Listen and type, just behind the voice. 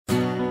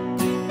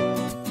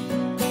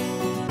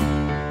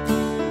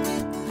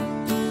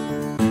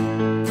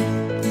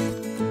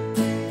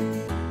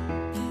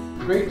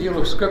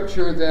deal of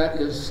Scripture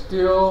that is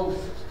still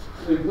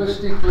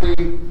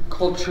linguistically,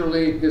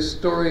 culturally,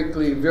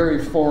 historically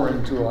very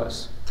foreign to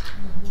us.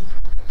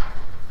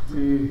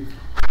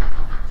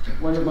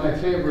 One of my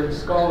favorite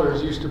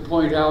scholars used to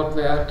point out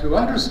that to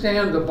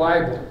understand the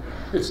Bible,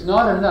 it's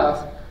not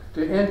enough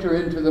to enter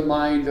into the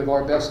mind of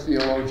our best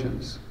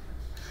theologians.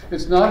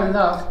 It's not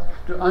enough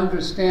to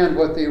understand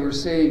what they were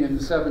saying in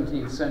the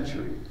 17th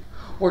century,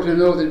 or to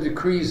know the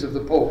decrees of the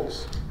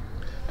popes.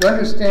 To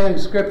understand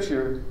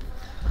Scripture,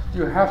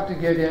 you have to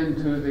get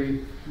into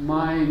the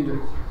mind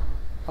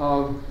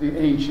of the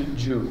ancient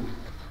Jew.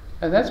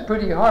 And that's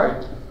pretty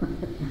hard,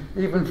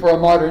 even for a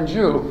modern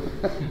Jew.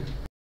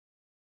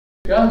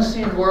 The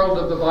Unseen World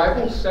of the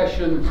Bible,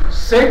 session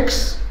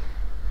 6.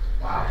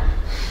 Wow.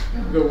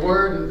 The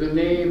Word, the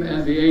Name,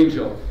 and the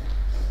Angel.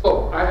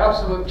 So, I have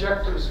some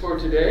objectives for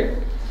today.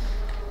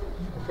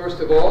 First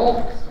of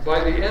all,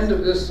 by the end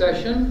of this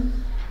session,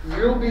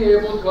 you'll be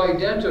able to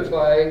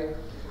identify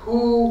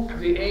who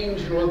the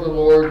angel of the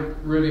Lord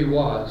really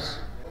was.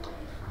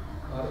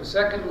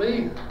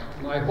 Secondly,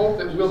 I hope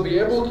that we'll be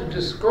able to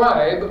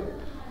describe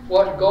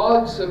what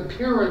God's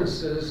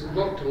appearances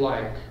looked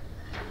like.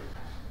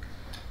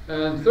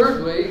 And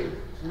thirdly,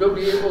 we'll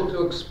be able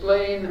to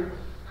explain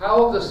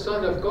how the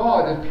Son of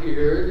God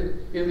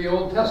appeared in the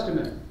Old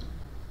Testament.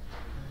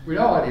 We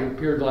know what he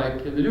appeared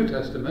like in the New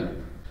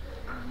Testament.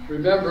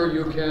 Remember,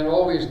 you can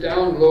always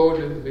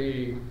download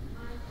the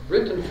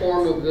written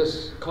form of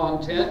this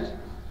content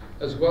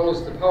as well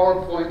as the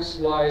PowerPoint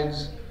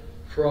slides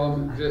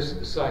from this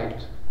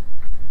site.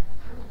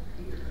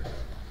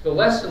 The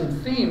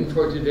lesson theme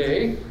for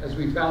today, as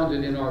we found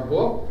it in our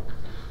book,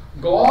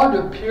 God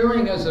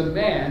appearing as a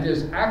man,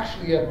 is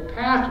actually a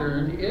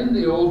pattern in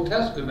the Old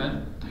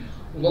Testament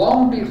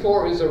long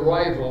before his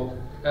arrival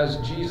as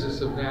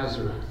Jesus of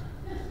Nazareth.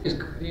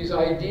 These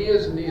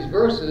ideas and these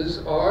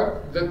verses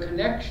are the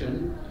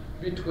connection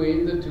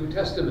between the two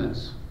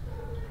testaments,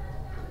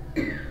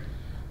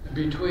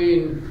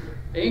 between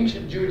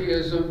ancient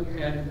Judaism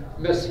and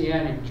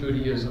Messianic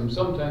Judaism,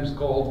 sometimes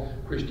called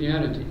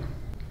Christianity.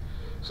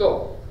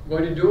 So, I'm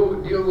going to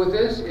deal with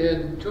this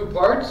in two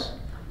parts.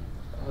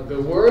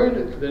 The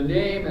Word, the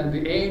Name, and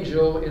the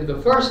Angel in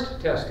the First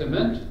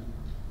Testament.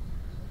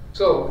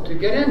 So, to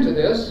get into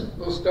this,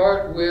 we'll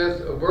start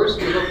with a verse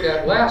we looked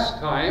at last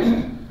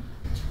time.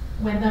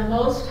 When the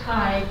Most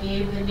High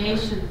gave the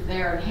nations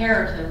their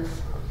inheritance,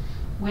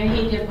 when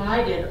he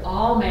divided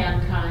all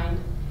mankind,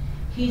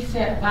 he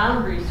set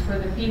boundaries for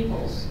the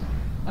peoples,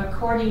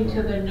 according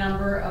to the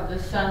number of the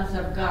sons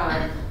of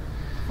God.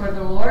 For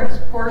the Lord's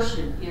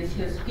portion is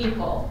his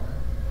people,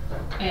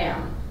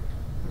 and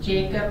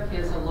Jacob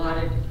his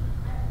allotted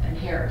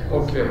inheritance.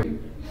 Okay.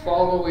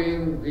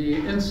 Following the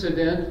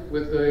incident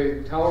with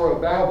the Tower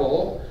of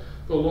Babel,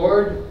 the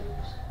Lord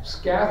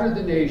scattered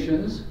the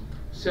nations,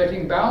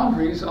 setting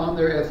boundaries on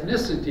their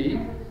ethnicity,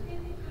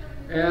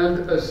 and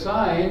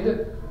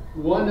assigned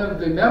one of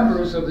the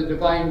members of the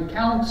divine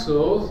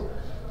councils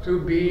to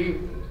be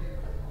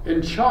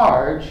in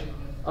charge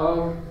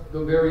of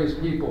the various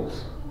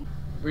peoples.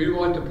 We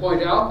want to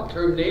point out the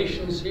term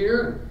nations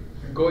here,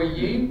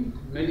 goyim.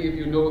 Many of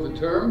you know the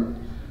term.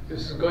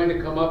 This is going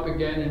to come up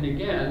again and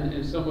again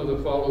in some of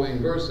the following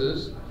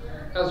verses,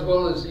 as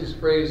well as these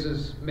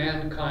phrases,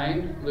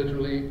 mankind,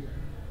 literally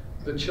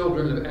the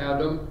children of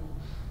Adam,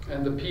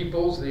 and the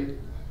peoples, the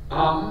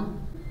Am.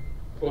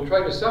 We'll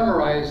try to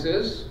summarize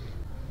this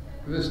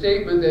with the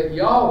statement that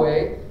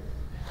Yahweh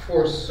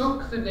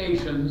forsook the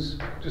nations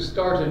to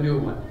start a new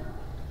one.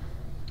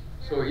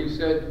 So he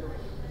said,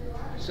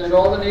 send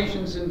all the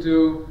nations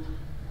into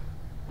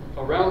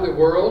around the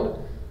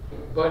world,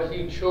 but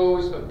he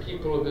chose a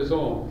people of his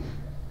own.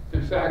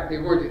 In fact,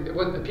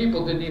 the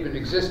people didn't even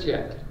exist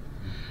yet.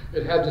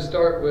 It had to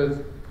start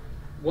with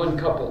one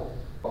couple.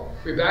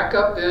 We back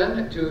up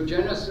then to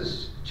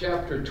Genesis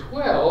chapter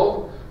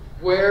 12,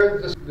 where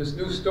this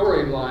new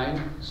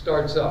storyline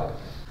starts up.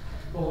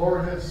 The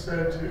Lord has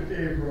said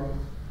to Abram,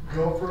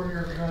 go from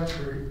your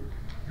country,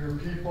 your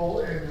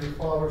people, and your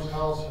father's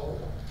household,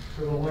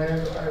 to the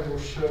land I will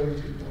show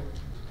you.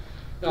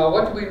 Now,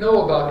 what do we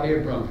know about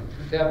Abram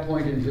at that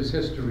point in his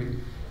history?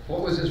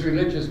 What was his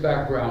religious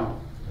background?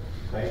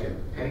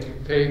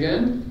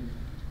 Pagan.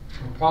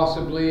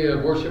 Possibly a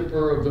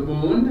worshiper of the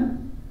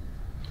moon,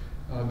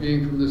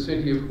 being from the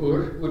city of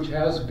Ur, which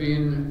has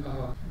been,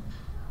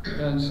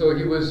 and so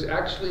he was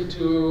actually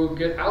to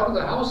get out of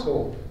the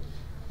household.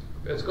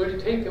 It's going to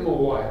take him a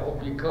while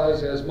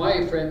because, as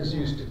my friends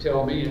used to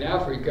tell me in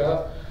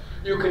Africa,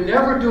 you can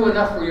never do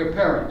enough for your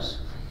parents.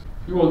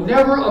 You will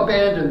never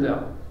abandon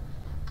them.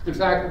 In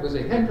fact, it was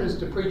a hindrance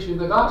to preaching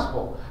the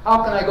gospel.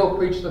 How can I go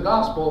preach the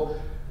gospel?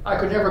 I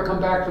could never come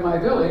back to my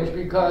village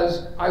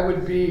because I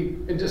would be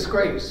in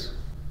disgrace.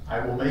 I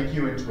will make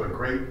you into a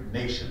great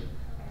nation,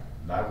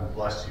 and I will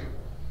bless you.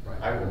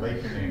 Right. I will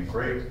make your name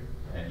great,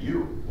 and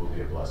you will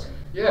be a blessing.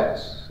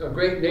 Yes, a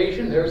great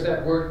nation. There's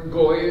that word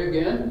goy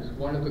again. It's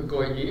one of the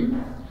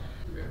goyim.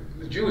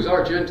 The Jews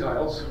are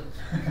Gentiles.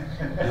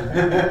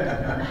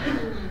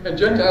 And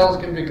Gentiles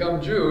can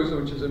become Jews,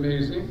 which is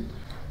amazing.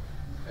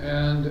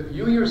 And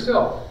you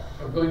yourself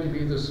are going to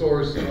be the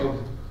source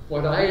of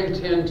what I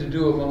intend to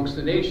do amongst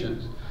the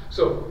nations.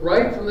 So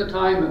right from the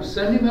time of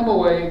sending them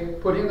away,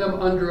 putting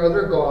them under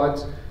other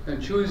gods,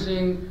 and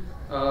choosing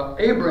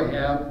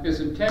Abraham,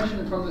 his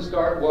intention from the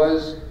start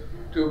was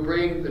to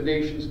bring the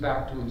nations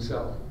back to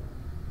himself.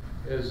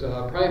 His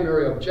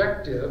primary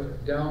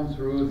objective down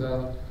through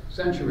the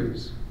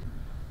centuries.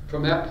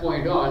 From that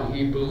point on,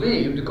 he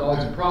believed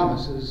God's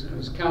promises and it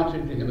was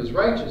counted to him as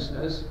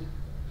righteousness,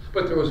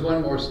 but there was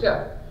one more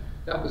step.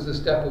 That was the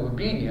step of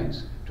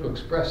obedience to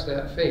express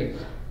that faith.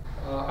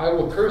 I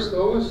will curse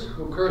those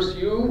who curse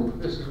you.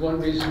 This is one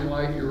reason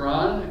why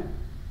Iran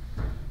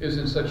is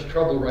in such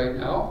trouble right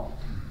now.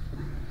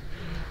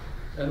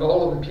 And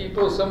all of the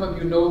people, some of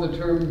you know the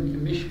term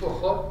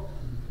mishpachot,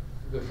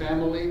 the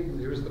family,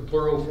 there's the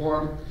plural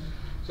form.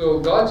 So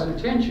God's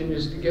intention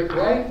is to get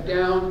right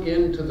down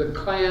into the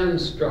clan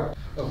structure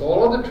of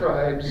all of the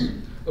tribes,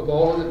 of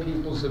all of the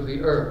peoples of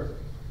the earth.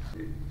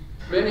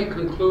 Many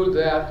conclude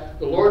that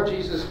the Lord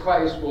Jesus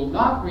Christ will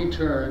not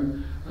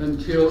return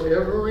until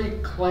every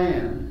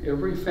clan,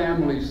 every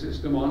family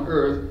system on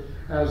earth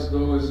has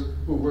those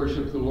who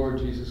worship the Lord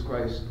Jesus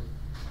Christ.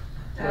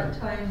 At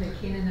that time, the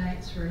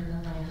Canaanites were in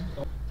the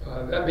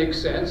land. That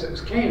makes sense. It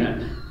was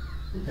Canaan,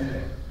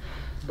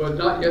 but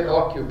not yet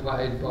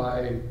occupied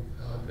by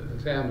the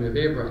family of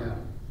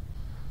Abraham.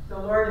 The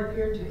Lord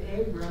appeared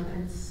to Abram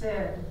and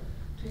said,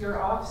 "To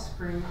your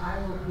offspring I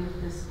will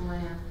give this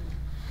land."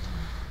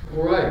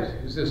 All right.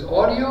 Is this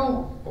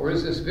audio or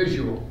is this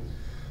visual?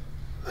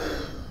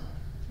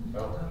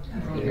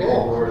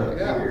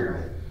 Yeah.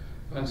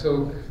 And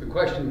so the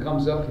question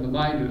comes up in the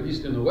mind, at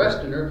least in the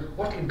Westerner,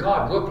 what can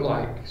God look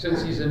like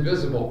since he's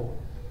invisible?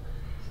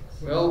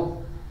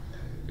 Well,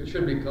 it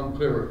should become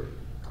clearer.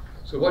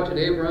 So what did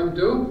Abraham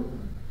do?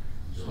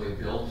 So he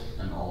built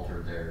an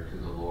altar there to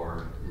the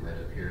Lord who had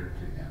appeared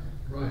to him.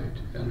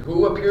 Right. And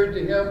who appeared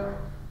to him?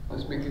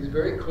 Let's make it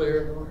very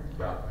clear.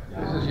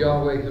 This is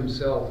Yahweh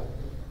himself.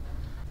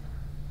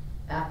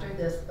 After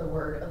this, the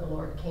word of the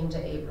Lord came to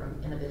Abram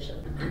in a vision.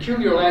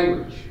 Peculiar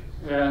language.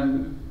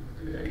 And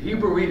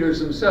Hebrew readers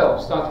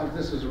themselves thought that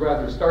this was a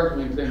rather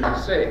startling thing to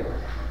say.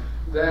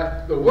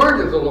 That the word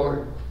of the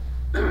Lord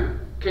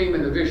came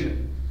in a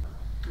vision.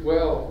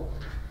 Well,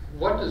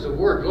 what does a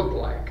word look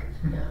like?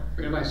 Yeah.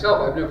 I mean,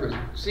 myself, I've never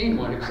seen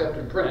one except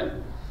in print.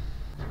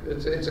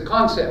 It's a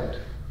concept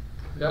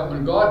that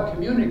when God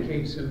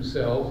communicates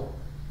himself,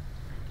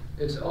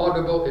 it's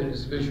audible, it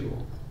is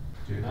visual.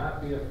 Do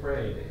not be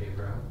afraid,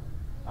 Abram.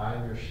 I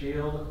am your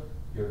shield,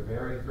 your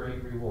very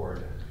great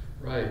reward.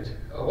 Right.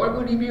 What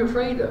would he be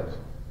afraid of?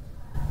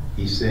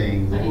 He's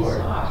saying the Lord.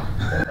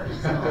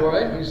 All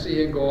right, he's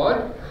seeing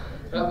God.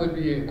 That would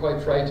be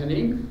quite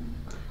frightening.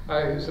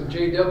 Some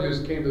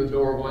JWs came to the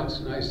door once,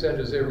 and I said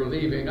as they were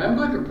leaving, "I'm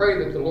going to pray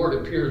that the Lord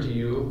appear to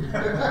you."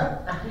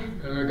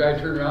 And the guy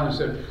turned around and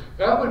said,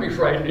 "That would be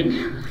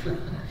frightening."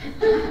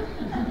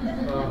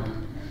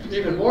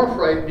 Even more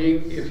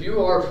frightening if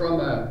you are from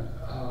a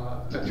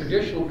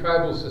traditional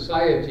tribal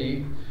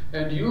society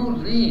and you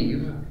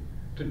leave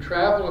to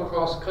travel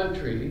across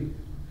country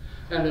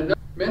and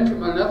men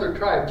from another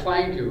tribe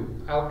find you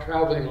out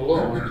traveling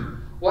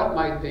alone. What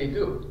might they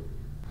do?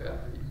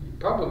 You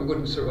probably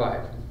wouldn't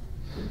survive.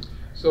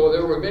 So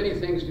there were many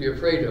things to be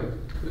afraid of.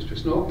 Mr.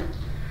 Snow?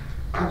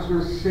 I was going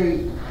to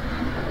say,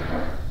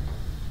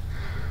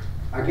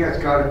 I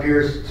guess God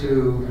appears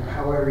to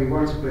however he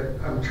wants, but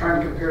I'm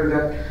trying to compare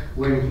that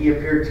when he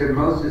appeared to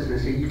Moses and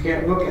said, "You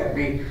can't look at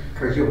me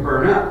because you'll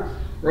burn up."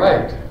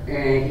 Right.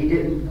 And he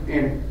didn't,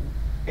 and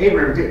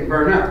Abram didn't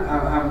burn up.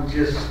 I'm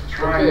just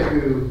trying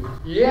to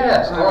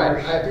yes, all right.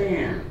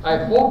 understand. I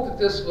hope that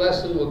this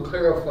lesson will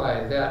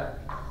clarify that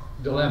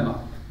dilemma.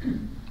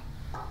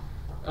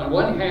 On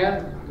one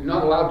hand, you're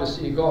not allowed to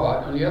see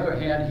God. On the other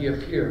hand, he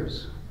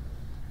appears.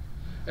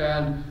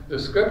 And the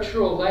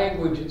scriptural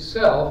language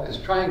itself is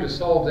trying to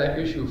solve that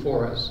issue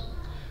for us.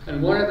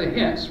 And one of the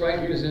hints right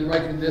here is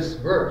right in this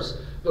verse.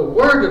 The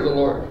word of the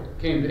Lord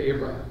came to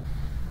Abraham.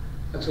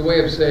 That's a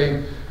way of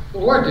saying the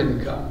Lord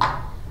didn't come.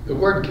 The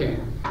word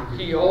came.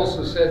 He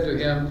also said to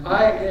him,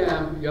 "I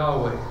am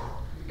Yahweh."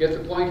 Get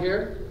the point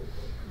here?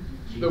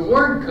 The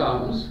word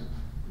comes,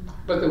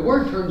 but the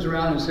word turns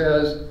around and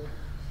says,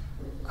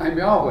 "I'm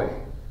Yahweh."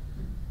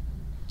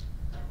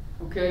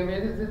 Okay, I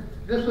mean,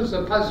 this was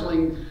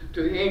puzzling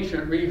to the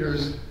ancient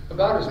readers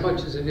about as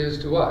much as it is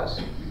to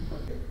us.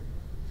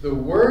 The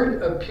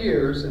word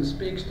appears and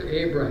speaks to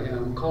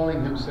Abraham,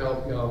 calling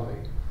himself Yahweh.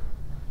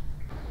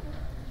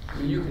 I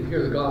mean, you can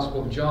hear the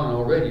Gospel of John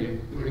already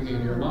ringing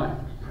in your mind.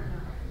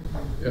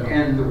 Yeah.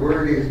 And the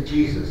word is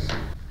Jesus.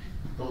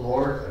 The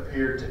Lord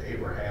appeared to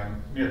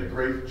Abraham near the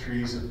great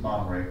trees of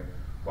Mamre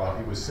while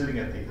he was sitting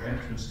at the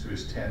entrance to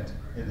his tent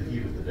in the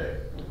heat of the day.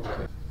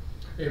 Okay.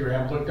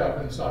 Abraham looked up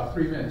and saw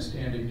 3 men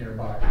standing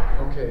nearby.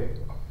 Okay.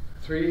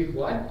 3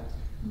 what?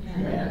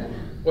 Men.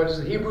 What does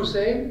the Hebrew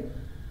say?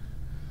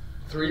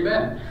 3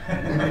 men.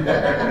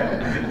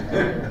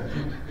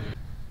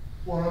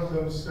 One of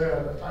them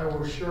said, "I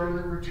will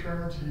surely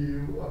return to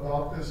you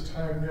about this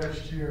time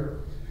next year,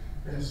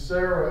 and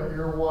Sarah,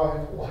 your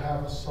wife, will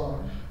have a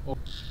son.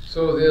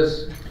 So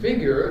this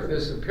figure,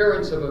 this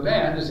appearance of a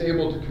man, is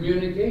able to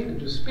communicate and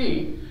to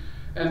speak,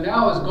 and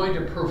now is going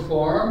to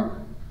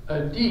perform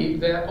a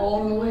deed that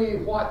only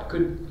what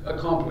could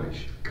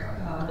accomplish?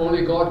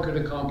 Only God could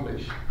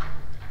accomplish.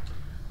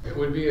 It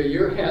would be a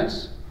year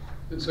hence,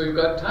 and so you've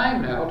got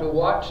time now to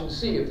watch and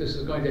see if this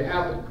is going to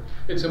happen.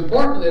 It's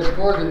important that it's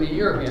more than a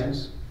year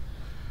hence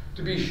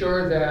to be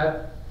sure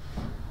that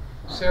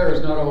Sarah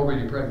is not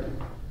already pregnant.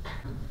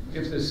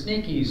 If the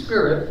sneaky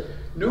spirit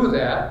knew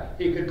that,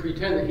 he could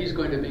pretend that he's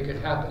going to make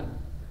it happen.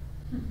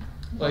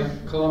 Like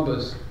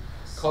Columbus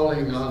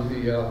calling on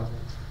the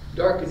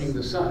darkening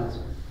the sun,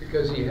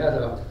 because he had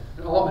an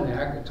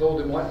almanac that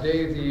told him what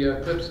day the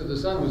eclipse of the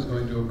sun was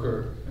going to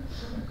occur.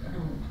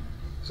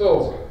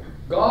 So,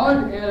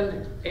 God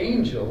and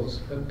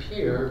angels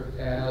appear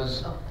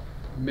as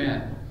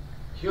men,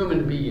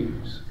 human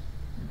beings.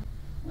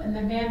 When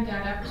the men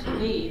got up to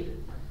leave,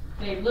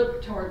 they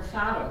looked toward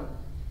Sodom,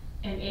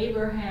 and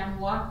Abraham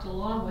walked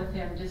along with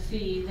him to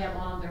see them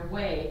on their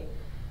way.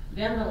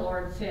 Then the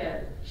Lord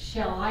said,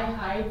 "Shall I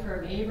hide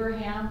from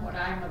Abraham what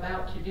I am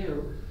about to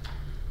do?"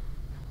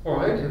 All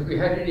right, if we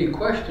had any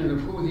question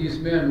of who these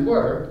men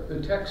were, the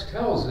text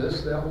tells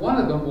us that one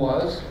of them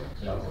was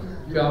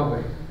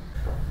Yahweh.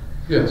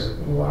 Yes?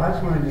 What I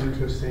find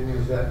interesting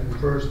is that in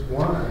verse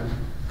 1,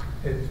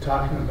 it's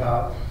talking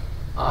about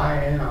I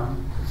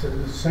am. It's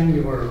a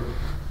singular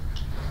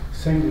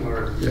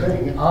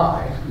thing,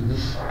 I.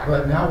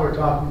 But now we're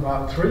talking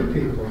about three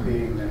people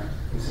being there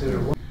instead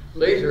of one.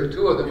 Later,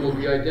 two of them will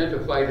be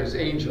identified as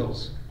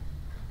angels.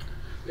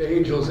 The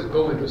angels that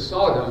go into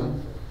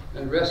Sodom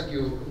and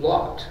rescue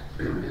Lot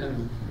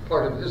and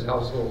part of his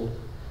household.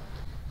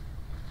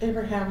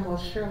 Abraham will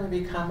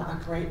surely become a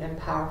great and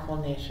powerful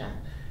nation,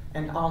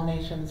 and all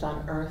nations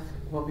on earth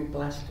will be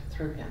blessed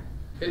through him.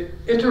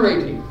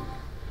 Iterating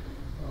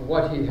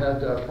what he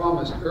had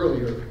promised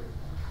earlier.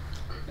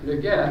 And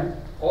again,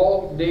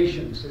 all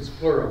nations is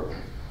plural.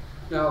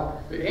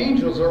 Now, the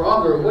angels are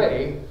on their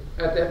way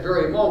at that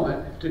very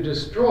moment to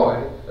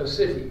destroy a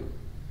city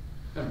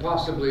and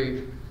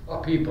possibly a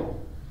people.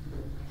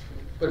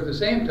 But at the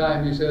same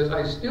time, he says,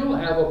 I still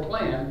have a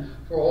plan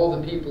for all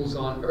the peoples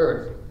on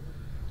earth.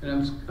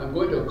 And I'm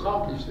going to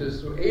accomplish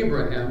this through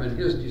Abraham and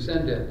his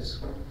descendants,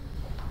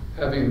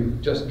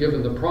 having just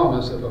given the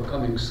promise of a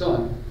coming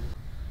son.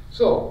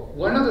 So,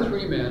 one of the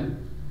three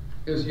men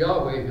is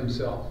Yahweh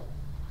himself,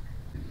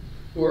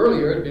 who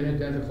earlier had been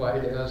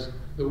identified as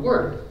the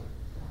Word.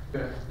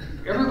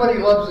 Everybody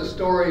loves the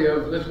story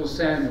of little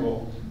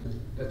Samuel.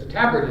 At the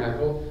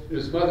tabernacle,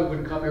 his mother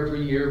would come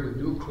every year with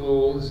new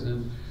clothes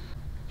and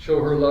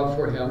show her love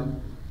for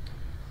him.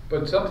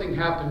 But something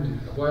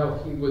happened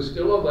while he was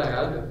still a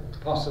lad,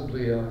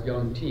 possibly a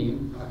young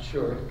teen, not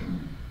sure.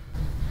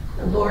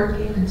 The Lord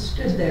came and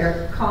stood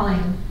there,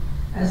 calling,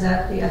 as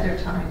at the other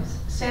times,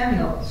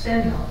 Samuel,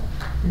 Samuel.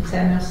 And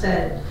Samuel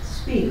said,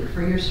 Speak,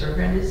 for your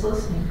servant is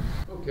listening.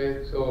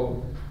 Okay,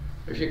 so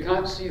if you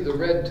can't see the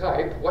red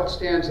type, what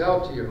stands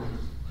out to you?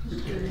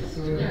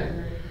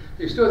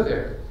 He stood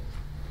there.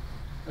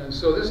 And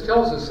so this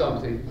tells us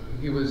something.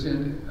 He was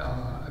in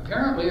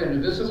apparently an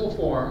invisible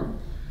form,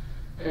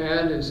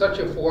 and in such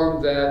a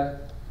form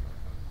that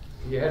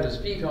he had his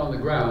feet on the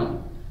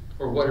ground,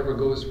 or whatever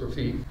goes for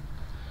feet,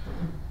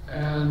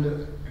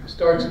 and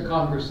starts a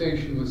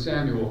conversation with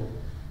Samuel.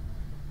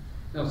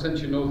 Now,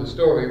 since you know the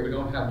story, we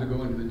don't have to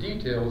go into the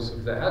details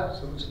of that,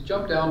 so let's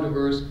jump down to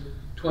verse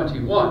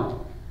 21.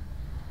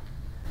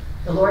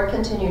 The Lord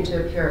continued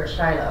to appear at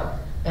Shiloh,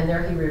 and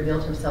there he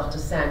revealed himself to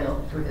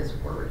Samuel through his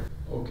word.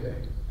 Okay.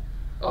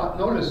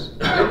 Notice, he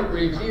didn't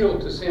reveal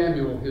to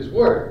Samuel his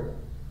word.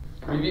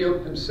 He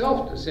revealed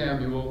himself to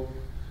Samuel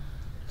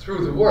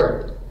through the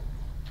word.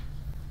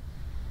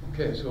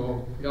 Okay,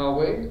 so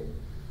Yahweh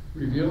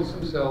reveals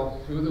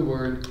himself through the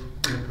word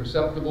in a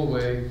perceptible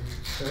way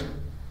that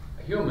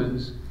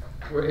humans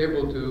were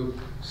able to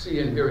see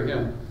and hear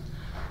him.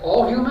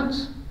 All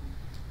humans?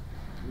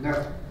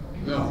 No.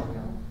 No.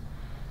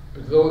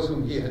 But those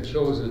whom he had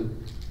chosen.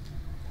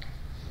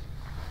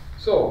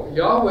 So,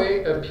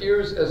 Yahweh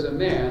appears as a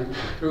man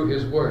through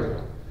his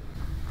word.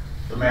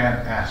 The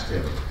man asked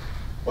him,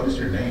 What is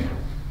your name?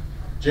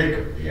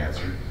 Jacob, he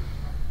answered.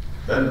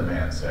 Then the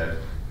man said,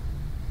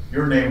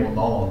 Your name will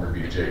no longer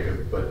be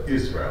Jacob, but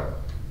Israel,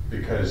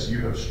 because you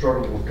have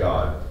struggled with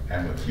God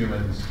and with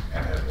humans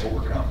and have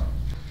overcome.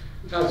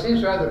 Now, it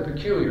seems rather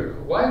peculiar.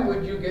 Why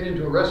would you get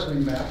into a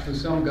wrestling match with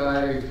some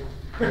guy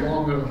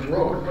along the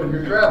road when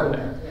you're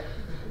traveling?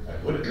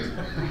 I wouldn't.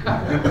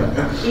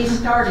 He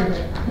started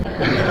it.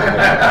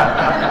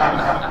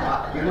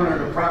 You wanted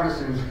to promise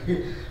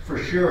him for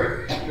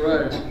sure.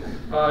 Right.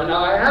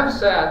 Now, I have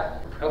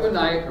sat of a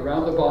night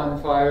around the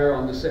bonfire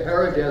on the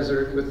Sahara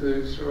Desert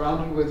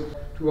surrounded with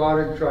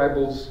Tuareg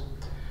tribals,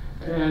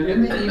 and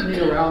in the evening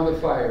around the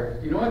fire,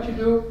 you know what you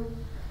do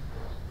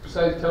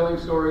besides telling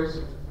stories?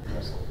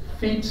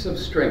 Feats of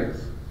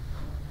strength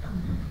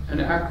and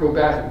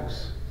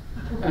acrobatics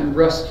and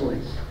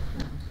wrestling.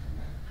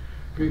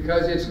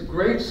 Because it's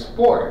great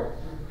sport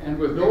And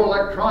with no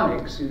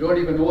electronics, you don't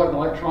even know what an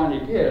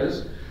electronic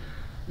is,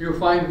 you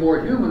find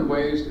more human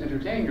ways to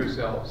entertain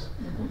yourselves.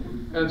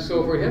 And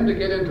so for him to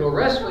get into a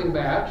wrestling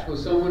match with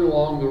someone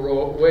along the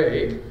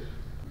way,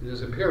 in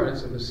his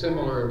appearance of a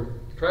similar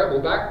tribal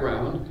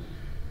background,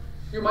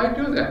 you might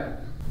do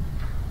that.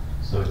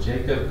 So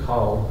Jacob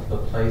called the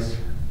place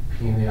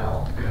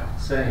Peniel,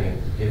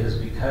 saying, "It is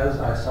because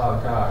I saw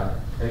God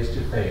face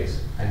to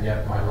face, and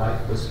yet my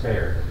life was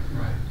spared."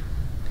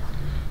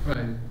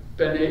 Right.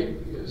 Bene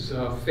is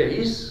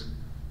face,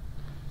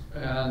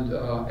 and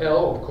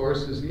El, of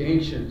course, is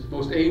the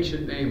most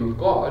ancient name of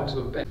God.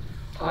 So Ben,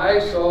 I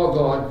saw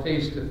God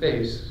face to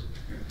face,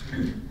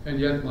 and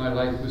yet my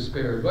life was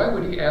spared. Why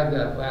would he add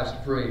that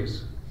last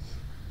phrase?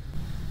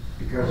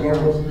 Because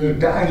you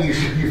die, you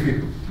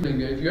should.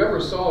 If you ever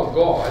saw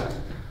God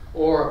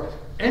or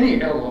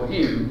any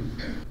Elohim,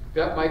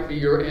 that might be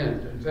your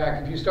end. In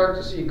fact, if you start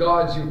to see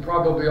gods, you've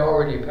probably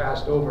already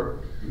passed over.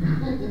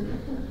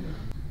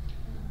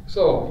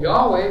 So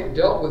Yahweh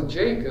dealt with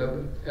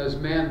Jacob as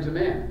man to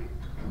man.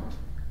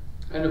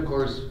 And of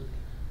course,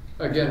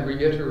 again,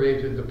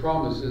 reiterated the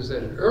promises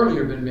that had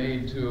earlier been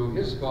made to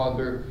his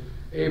father,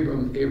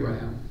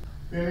 Abraham.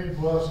 Then he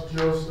blessed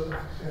Joseph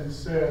and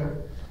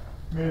said,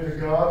 "May the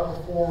God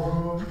before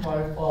whom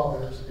my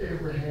fathers,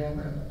 Abraham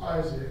and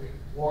Isaac,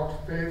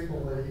 walked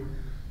faithfully,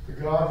 the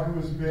God who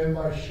has been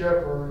my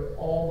shepherd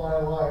all my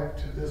life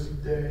to this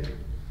day,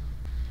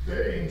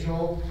 the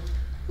angel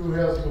who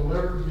has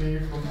delivered me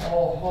from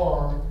all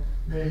harm,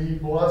 may he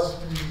bless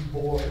these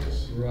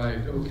boys." Right,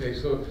 okay,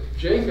 so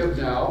Jacob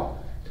now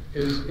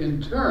is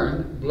in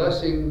turn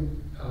blessing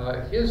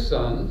his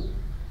sons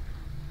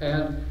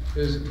and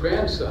his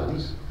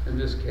grandsons, in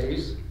this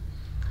case,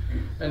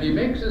 and he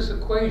makes this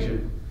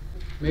equation: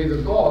 may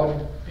the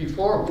God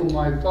before whom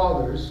my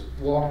fathers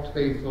walked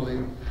faithfully,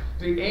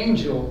 the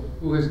angel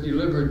who has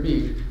delivered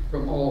me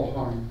from all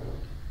harm.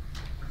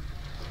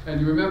 And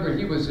you remember,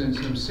 he was in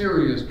some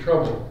serious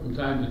trouble from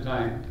time to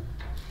time,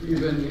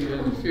 even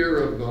in fear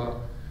of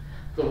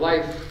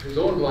his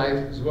own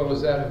life, as well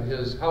as that of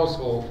his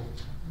household.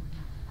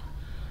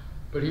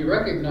 But he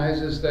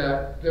recognizes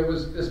that there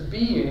was this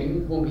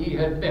being whom he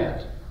had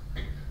met,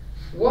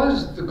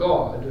 was the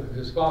God of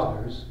his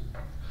fathers,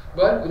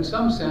 but in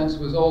some sense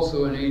was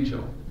also an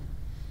angel.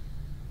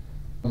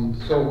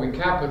 So we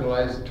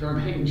capitalize the term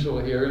angel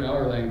here in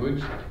our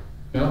language.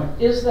 Yeah.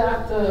 Is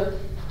that the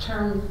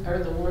term or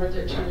the word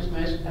that's used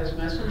as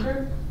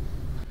messenger?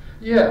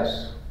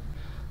 Yes.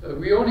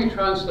 We only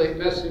translate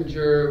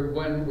messenger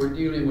when we're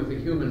dealing with a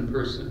human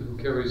person who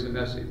carries a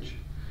message.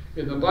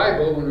 In the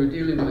Bible, when we're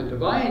dealing with a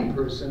divine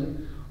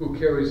person who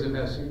carries a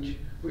message,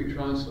 we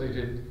translate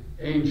it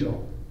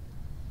angel.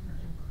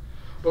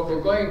 But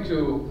we're going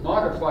to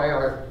modify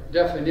our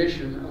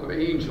definition of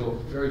angel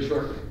very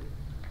shortly.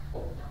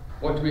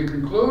 What do we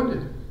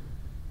conclude?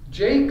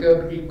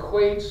 Jacob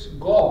equates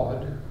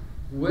God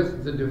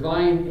with the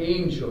divine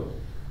angel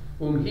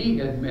whom he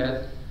had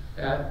met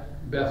at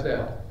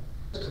Bethel.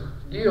 Let's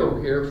deal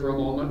here for a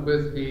moment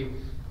with the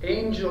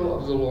angel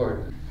of the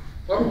Lord.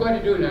 What we're going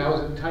to do now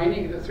is a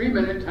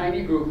 3-minute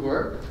tiny group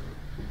work,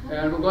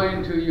 and we're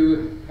going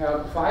to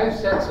have 5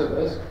 sets of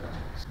us.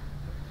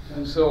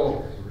 And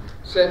so,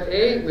 set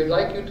A, we'd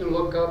like you to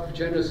look up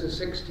Genesis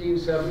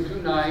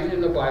 16:7-9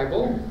 in the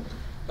Bible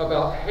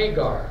about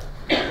Hagar,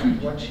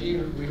 what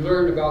we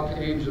learned about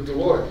the angel of the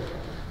Lord.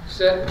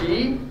 Set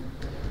B,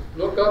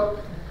 look up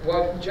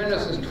what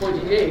Genesis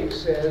 28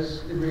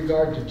 says in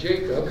regard to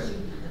Jacob.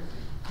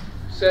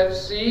 Set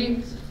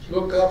C,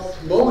 look up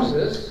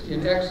Moses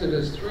in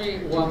Exodus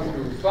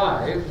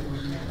 3:1-5.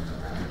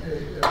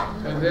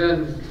 And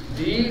then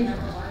D,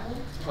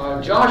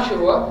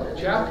 Joshua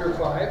chapter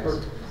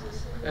 5.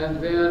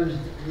 And then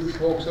you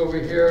folks over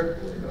here,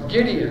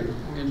 Gideon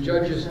in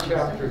Judges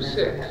chapter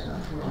 6.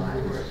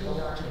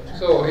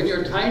 So in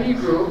your tiny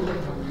group,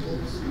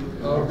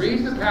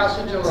 read the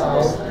passage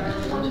aloud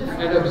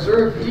and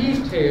observe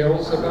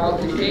details about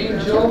the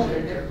angel,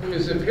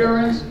 his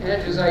appearance,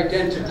 and his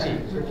identity.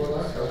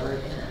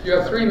 You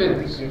have 3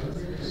 minutes.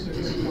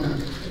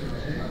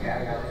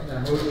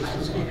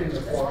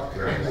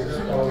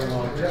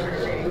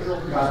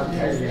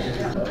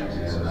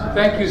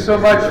 Thank you so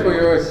much for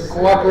your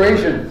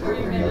cooperation.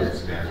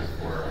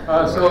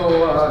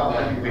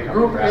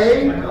 Group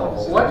A,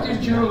 what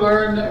did you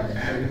learn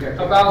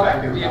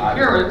about the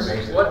appearance,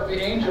 what the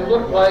angel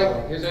looked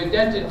like, his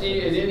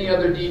identity, and any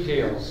other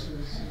details?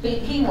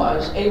 He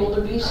was able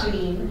to be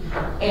seen,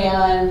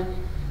 and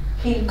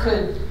he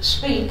could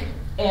speak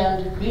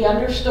and be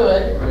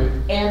understood, right.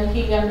 And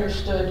he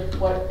understood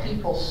what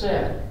people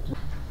said.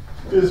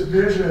 This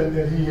vision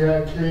that he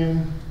had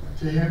came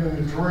to him in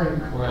a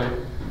dream. Right.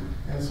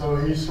 And so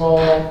he saw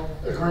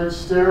a great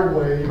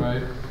stairway,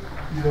 right.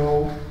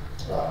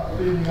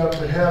 Leading up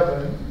to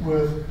heaven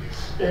with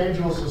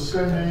angels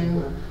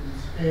ascending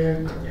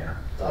and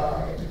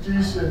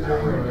descending,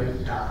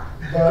 right.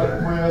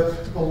 But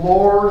with the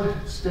Lord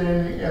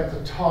standing at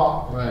the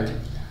top, right.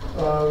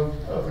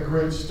 of the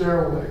great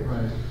stairway.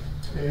 Right.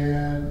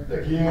 And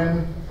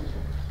again,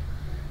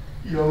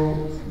 you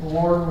know, the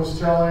Lord was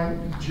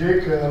telling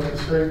Jacob the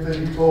same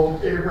thing he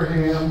told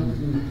Abraham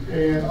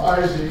and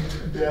Isaac,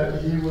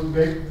 that he would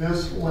make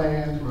this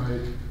land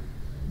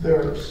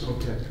theirs.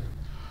 Okay.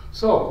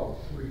 So,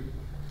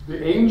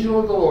 the angel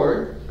of the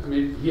Lord, I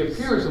mean, he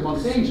appears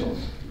amongst angels.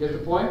 You get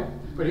the point?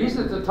 But he's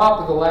at the top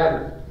of the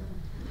ladder.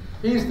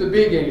 He's the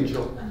big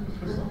angel.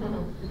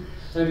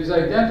 And he's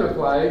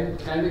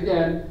identified, and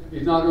again,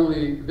 he's not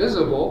only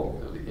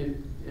visible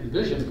in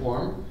vision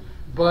form,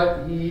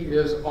 but he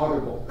is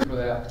audible for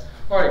that.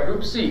 All right,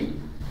 group C.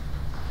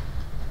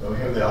 Well, we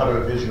have the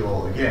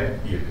audiovisual again.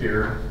 He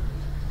appeared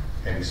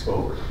and he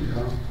spoke.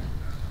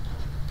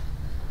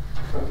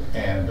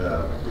 And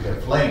we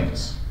have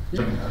flames,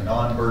 a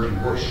non-burning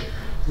bush.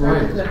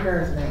 Right. It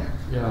appear as a man.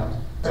 Yeah.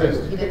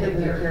 He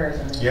didn't appear as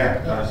a man.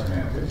 Yeah, not as a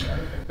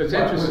man. It's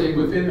interesting.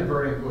 Within the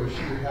burning bush,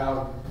 you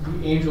have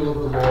the angel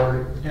of the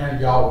Lord and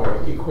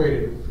Yahweh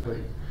equated.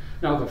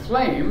 Now the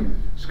flame,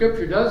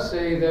 Scripture does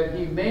say that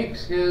he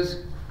makes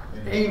his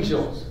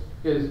angels,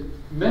 his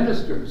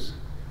ministers,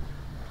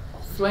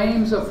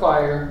 flames of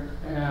fire,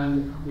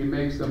 and he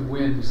makes them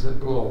winds that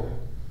blow.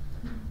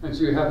 And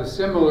so you have a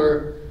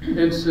similar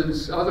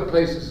instance other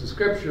places in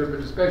Scripture, but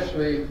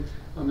especially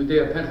on the day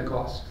of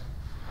Pentecost.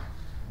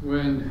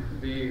 When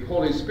the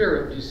Holy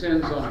Spirit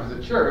descends onto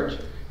the church,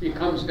 he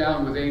comes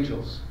down with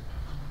angels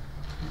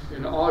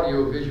in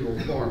audio-visual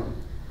form.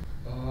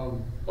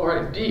 All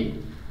right, D.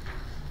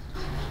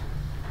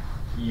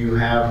 You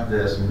have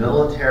this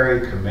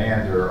military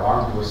commander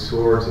armed with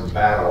swords of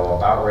battle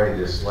about ready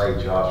to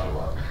slay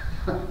Joshua.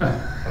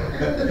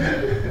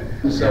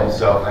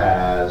 Himself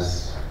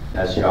as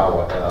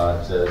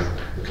Yahweh. It says,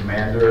 the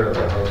commander of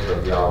the host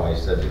of Yahweh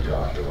said to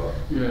Joshua.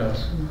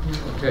 Yes.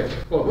 Okay.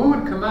 Well, who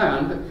would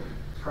command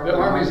the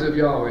armies of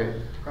Yahweh?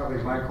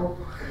 Probably Michael.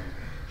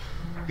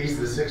 He's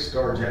the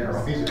 6-star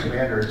general. He's the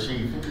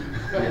commander-in-chief.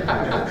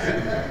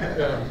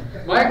 Yeah.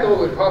 Michael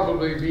would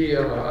probably be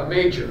a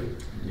major,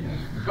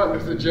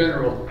 not the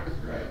general.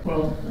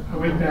 Well, I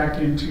went back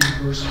into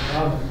verse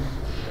 11,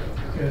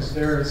 because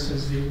there it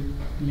says the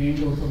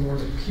angel of the Lord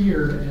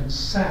appeared and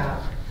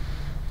sat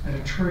at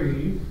a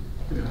tree.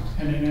 Yeah.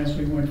 And then as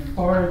we went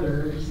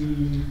farther,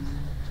 he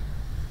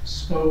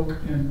spoke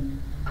and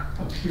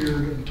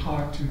appeared and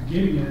talked to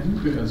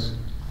Gideon. Yes.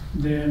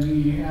 Then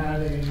he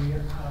had a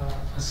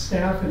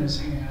staff in his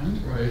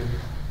hand, right,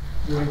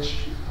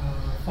 which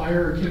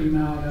fire came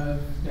out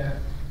of that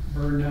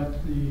burned up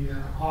the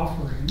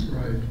offering.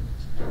 Right.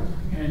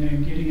 And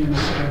then Gideon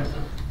said,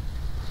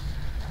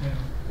 you know,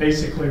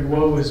 basically,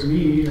 woe is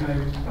me,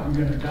 I'm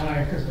going to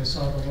die because I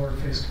saw the Lord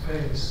face to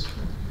face.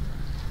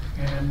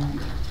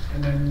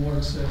 And then the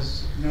Lord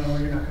says, no,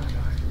 you're not going to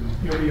die.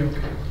 You'll be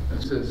okay.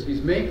 It says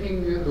he's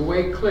making the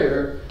way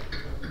clear.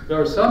 There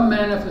are some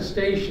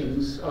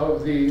manifestations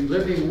of the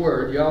living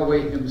word,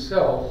 Yahweh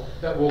himself,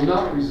 that will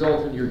not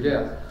result in your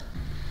death.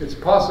 It's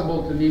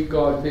possible to meet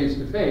God face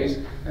to face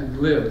and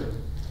live.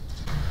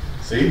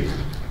 See,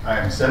 I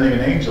am sending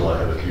an angel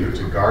ahead of you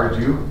to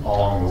guard you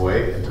along the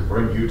way and to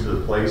bring you to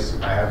the place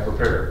I have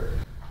prepared.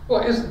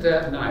 Well, isn't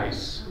that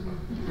nice?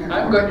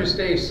 I'm going to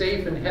stay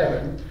safe in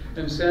heaven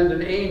and send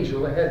an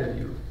angel ahead of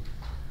you.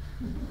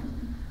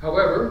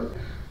 However,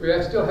 we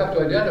still have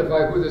to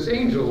identify who this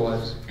angel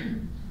was.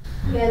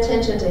 Pay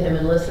attention to him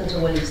and listen to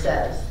what he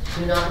says.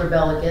 Do not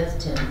rebel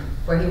against him,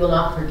 for he will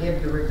not forgive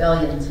your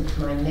rebellion since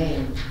my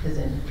name is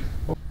in him.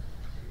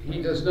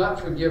 He does not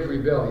forgive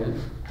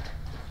rebellion.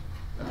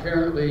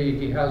 Apparently,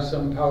 he has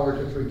some power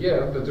to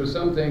forgive, but there's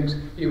some things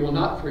he will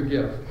not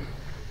forgive.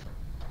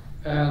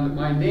 And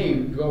my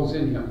name dwells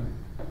in him.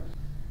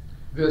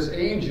 This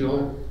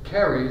angel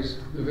carries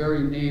the very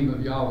name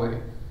of Yahweh.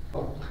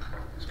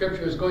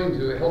 Scripture is going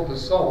to help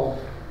us solve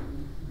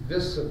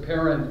this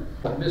apparent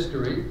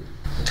mystery.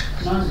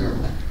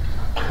 Conundrum.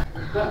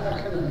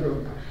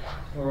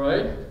 All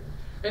right?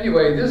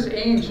 Anyway, this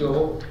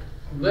angel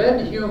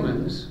led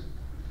humans,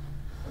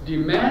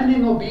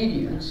 demanding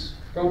obedience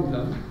from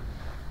them,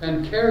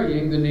 and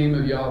carrying the name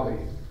of Yahweh,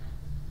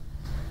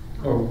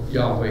 or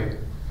Yahweh.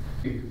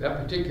 That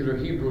particular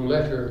Hebrew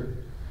letter,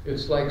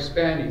 it's like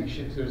Spanish.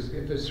 If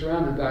it's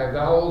surrounded by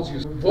vowels, you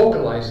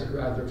vocalize it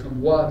rather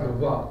from wa to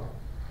va.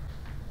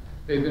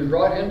 They've been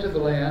brought into the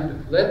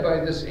land, led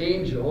by this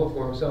angel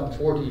for some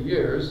 40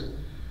 years,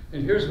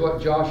 and here's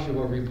what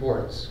Joshua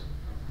reports.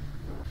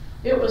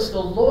 It was the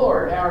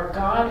Lord, our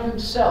God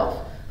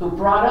himself, who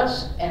brought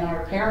us and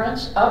our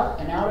parents up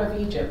and out of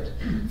Egypt,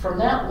 from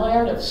that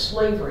land of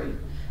slavery,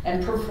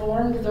 and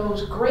performed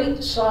those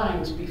great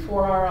signs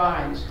before our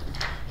eyes.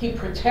 He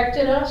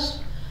protected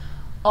us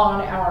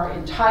on our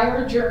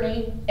entire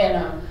journey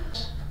and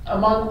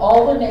among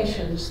all the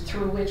nations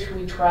through which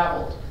we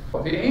traveled.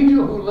 The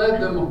angel who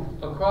led them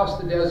across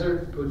the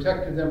desert,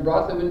 protected them,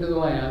 brought them into the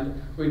land,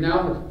 we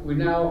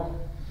now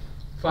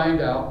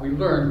find out, we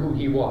learn who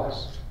he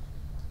was.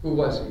 Who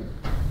was he?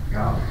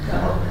 God.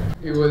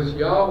 He was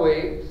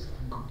Yahweh,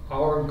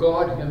 our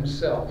God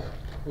himself,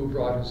 who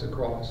brought us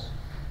across.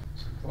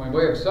 By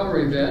way of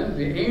summary then,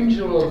 the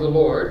angel of the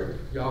Lord,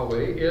 Yahweh,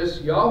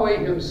 is Yahweh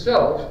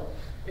himself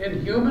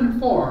in human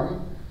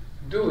form,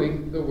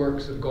 doing the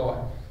works of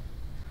God.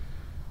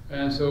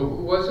 And so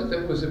who was it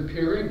that was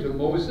appearing to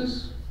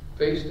Moses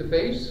face to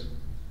face?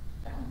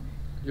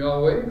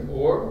 Yahweh,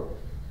 or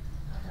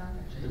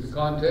in the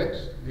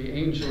context, the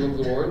angel of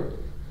the Lord.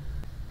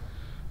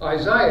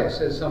 Isaiah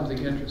says something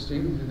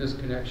interesting in this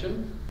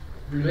connection,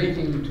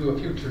 relating to a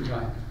future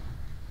time.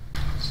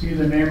 See,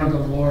 the name of the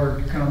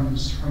Lord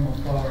comes from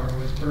afar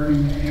with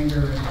burning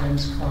anger and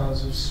dense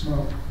clouds of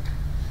smoke.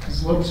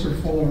 His lips are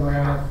full of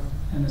wrath,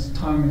 and his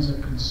tongue is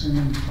a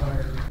consuming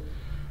fire.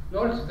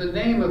 Notice the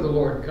name of the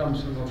Lord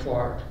comes from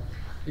afar.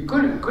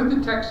 Couldn't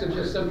the text have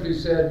just simply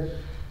said,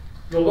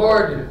 the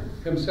Lord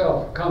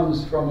himself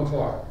comes from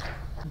afar?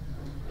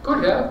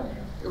 Could have.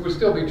 It would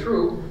still be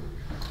true.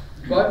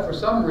 But for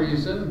some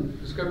reason,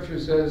 the scripture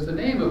says the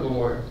name of the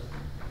Lord.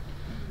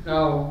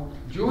 Now,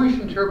 Jewish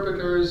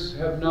interpreters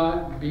have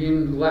not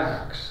been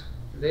lax.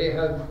 They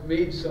have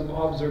made some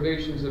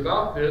observations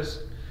about this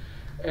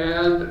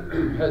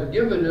and have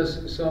given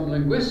us some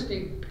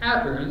linguistic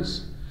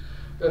patterns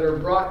that are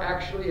brought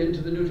actually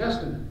into the New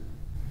Testament.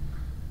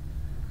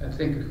 I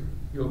think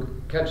you'll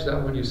catch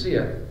that when you see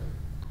it.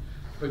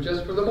 But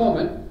just for the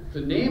moment,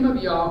 the name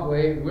of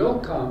Yahweh will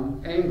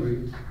come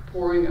angry,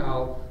 pouring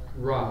out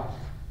wrath.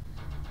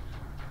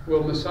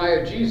 Will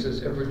Messiah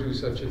Jesus ever do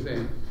such a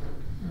thing?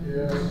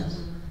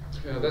 Yes.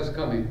 Yeah, that's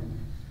coming.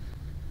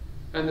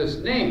 And this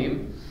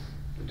name,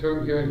 the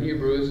term here in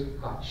Hebrew is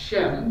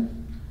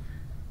Hashem,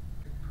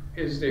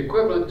 is the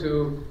equivalent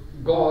to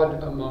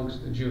God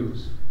amongst the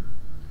Jews.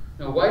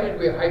 Now, why did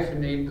we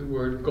hyphenate the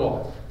word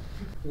God?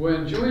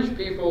 When Jewish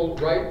people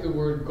write the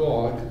word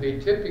God, they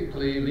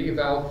typically leave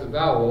out the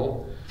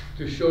vowel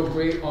to show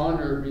great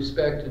honor,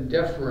 respect, and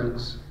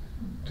deference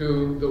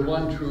to the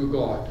one true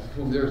God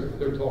whom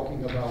they're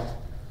talking about.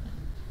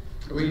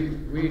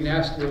 We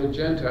nasty old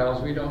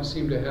Gentiles, we don't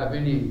seem to have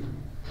any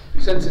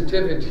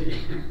sensitivity.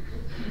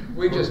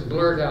 We just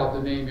blurt out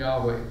the name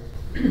Yahweh.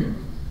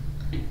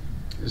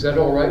 Is that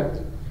all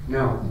right?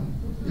 No.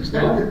 It's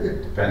not?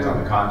 Depends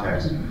on the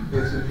context.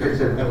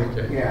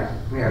 Okay. Yeah,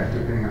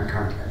 depending on the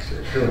context.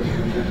 Sure.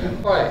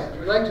 All right,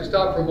 we'd like to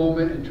stop for a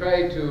moment and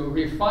try to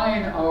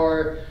refine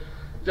our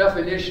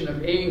definition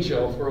of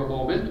angel for a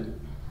moment.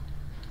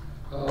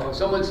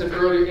 Someone said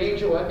earlier,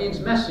 angel, that means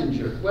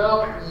messenger.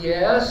 Well,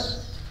 yes.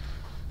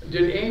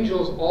 Did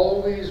angels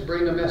always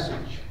bring a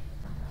message?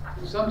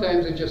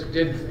 Sometimes they just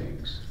did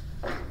things.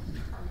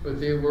 But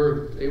they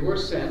were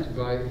sent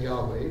by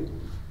Yahweh.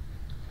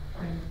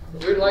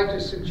 We'd like to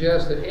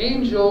suggest that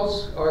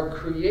angels are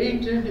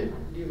created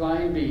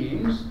divine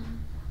beings,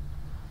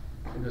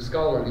 in the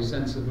scholarly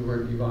sense of the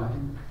word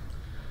divine.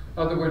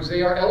 In other words,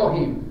 they are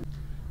Elohim,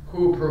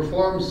 who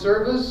perform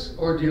service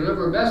or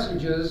deliver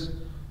messages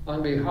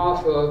on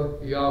behalf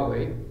of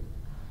Yahweh,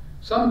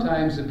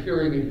 sometimes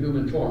appearing in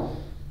human form.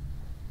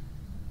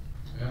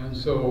 And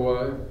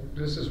so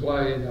this is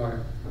why in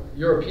our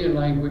European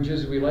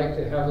languages we like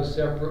to have a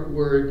separate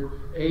word,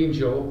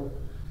 angel,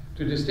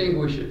 to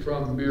distinguish it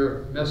from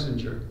mere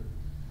messenger.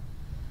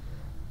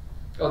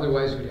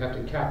 Otherwise we'd have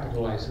to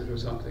capitalize it or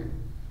something.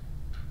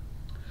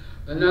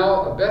 And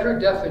now a better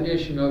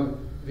definition of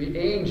the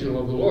angel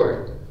of the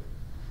Lord.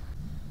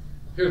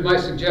 Here's my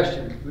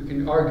suggestion. We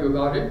can argue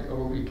about it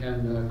or we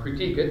can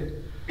critique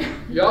it.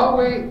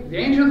 Yahweh, the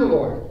angel of the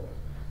Lord.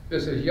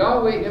 This is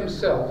Yahweh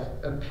himself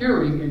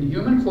appearing in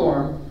human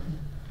form,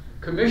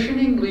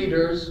 commissioning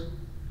leaders,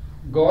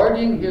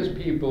 guarding his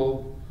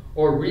people,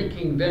 or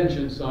wreaking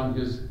vengeance on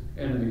his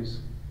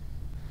enemies.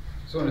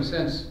 So in a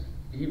sense,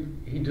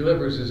 he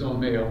delivers his own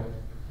mail.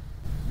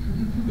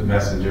 The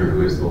messenger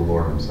who is the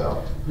Lord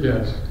himself.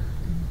 Yes.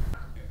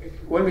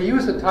 When we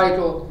use the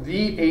title,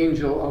 the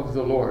angel of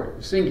the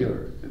Lord,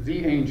 singular,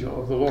 the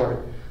angel of the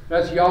Lord,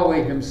 that's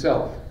Yahweh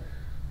himself.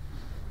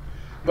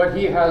 But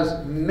he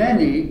has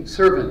many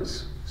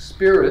servants,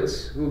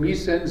 spirits, whom he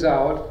sends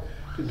out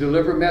to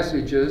deliver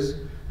messages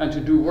and to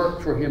do work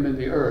for him in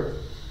the earth.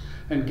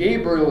 And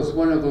Gabriel is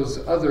one of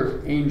those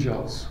other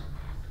angels,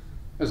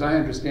 as I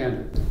understand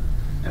it.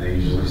 And it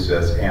usually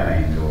says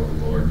an angel of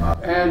the Lord,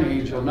 not an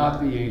angel, not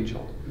the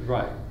angel.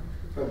 Right.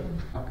 Okay.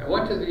 I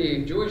went to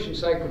the Jewish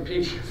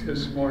Encyclopedia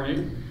this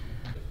morning.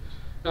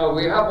 Now,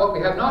 what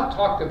we have not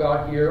talked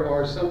about here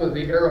are some of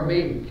the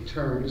Aramaic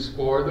terms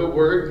for the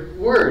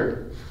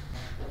word.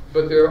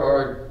 But there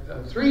are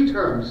three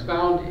terms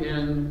found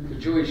in the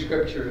Jewish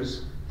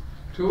scriptures.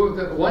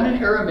 One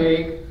in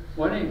Aramaic,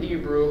 one in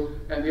Hebrew,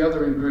 and the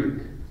other in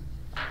Greek.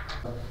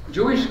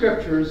 Jewish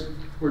scriptures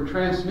were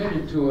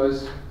transmitted to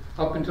us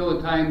up until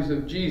the times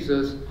of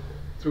Jesus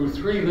through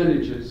three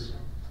lineages.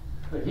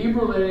 A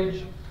Hebrew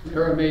lineage, an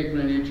Aramaic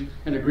lineage,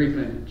 and a Greek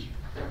lineage.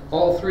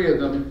 All three of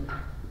them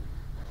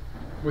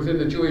within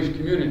the Jewish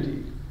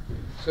community.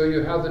 So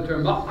you have the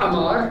term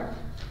Amar,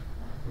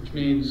 which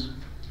means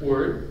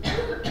word,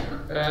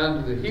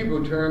 and the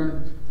Hebrew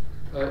term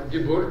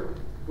Dibur,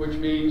 which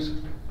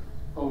means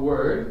a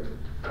word,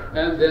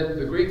 and then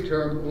the Greek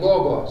term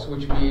Logos,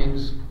 which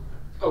means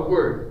a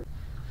word.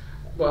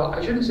 Well,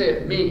 I shouldn't say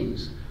it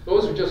means.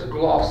 Those are just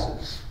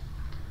glosses.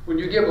 When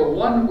you give a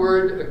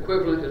one-word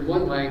equivalent in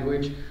one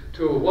language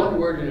to a one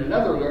word in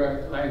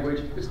another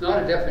language, it's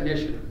not a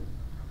definition.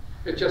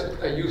 It's just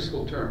a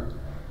useful term.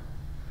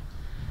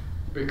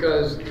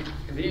 Because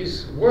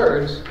these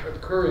words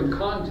occur in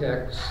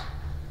contexts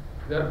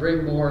that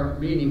bring more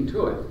meaning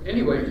to it.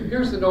 Anyway,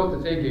 here's the note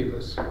that they gave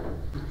us.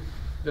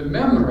 The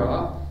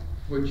memra,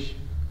 which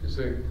is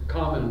a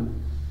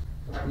common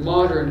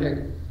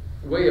modern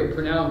way of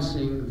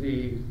pronouncing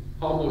the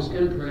almost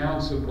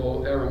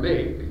impronounceable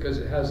Aramaic, because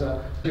it has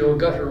a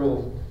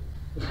guttural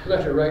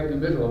letter right in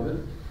the middle of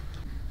it.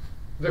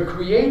 The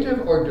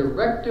creative or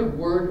directive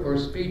word or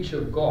speech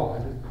of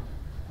God,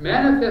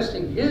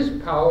 manifesting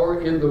his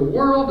power in the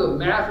world of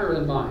matter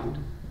and mind,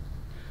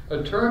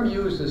 a term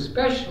used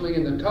especially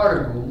in the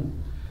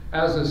Targum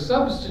as a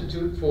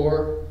substitute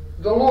for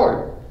the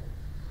Lord,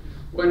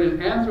 when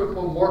an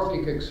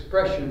anthropomorphic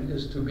expression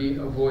is to be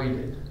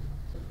avoided.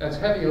 That's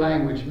heavy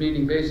language,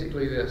 meaning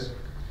basically this.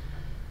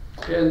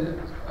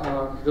 In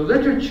the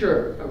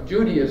literature of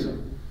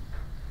Judaism,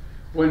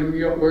 when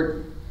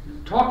we're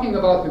talking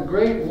about the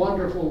great,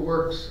 wonderful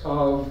works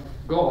of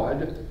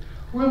God,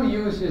 we'll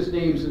use his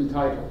names and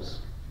titles.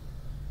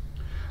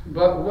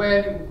 But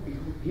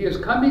when he is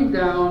coming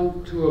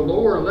down to a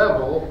lower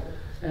level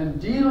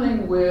and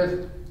dealing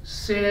with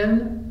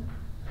sin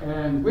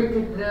and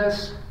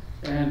wickedness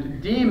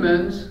and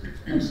demons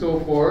and so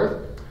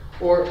forth,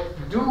 or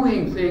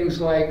doing things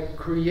like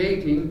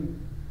creating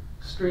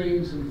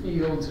streams and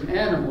fields and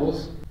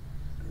animals,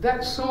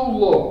 that's so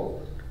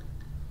low.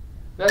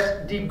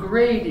 That's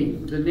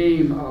degrading the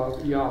name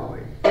of Yahweh.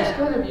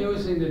 Instead of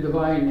using the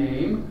divine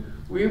name,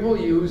 we will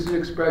use an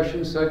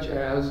expression such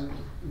as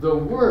the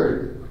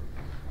Word,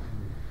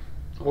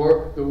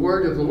 or the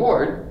Word of the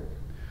Lord,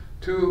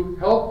 to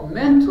help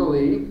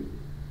mentally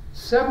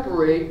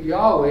separate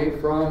Yahweh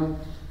from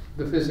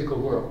the physical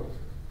world.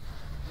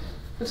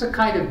 It's a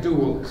kind of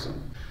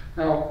dualism.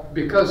 Now,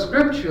 because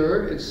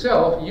Scripture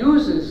itself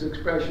uses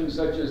expressions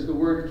such as the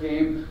Word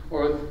came,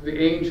 or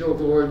the angel of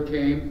the Lord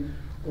came,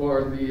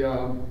 or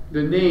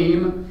the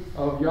name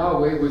of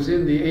Yahweh was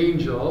in the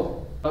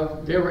angel,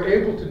 they were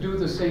able to do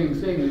the same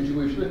thing in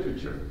Jewish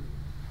literature.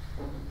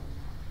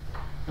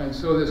 And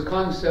so this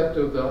concept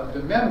of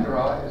the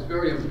memra is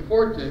very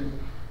important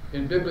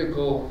in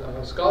biblical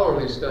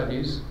scholarly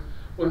studies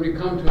when we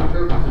come to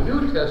interpret the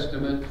New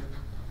Testament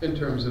in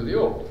terms of the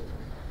Old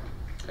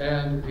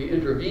and the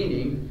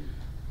intervening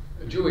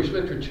Jewish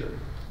literature,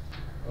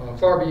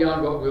 far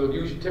beyond what we'll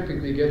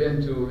typically get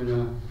into in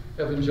an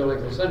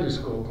evangelical Sunday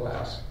school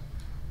class.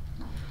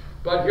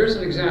 But here's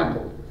an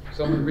example.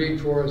 Someone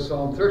read for us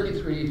Psalm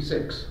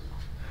 33:6.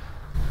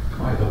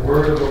 By the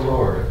word of the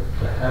Lord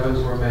the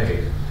heavens were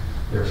made,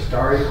 their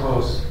starry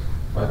hosts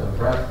by the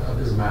breath of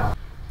his mouth.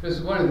 This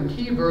is one of the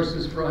key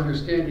verses for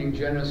understanding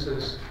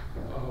Genesis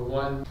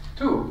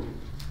 1:2.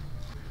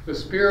 The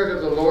Spirit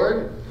of the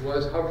Lord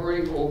was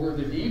hovering over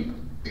the deep.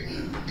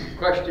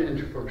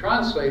 Question for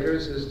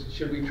translators is,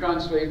 should we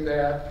translate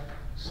that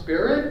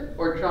spirit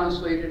or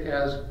translate it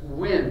as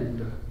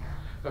wind?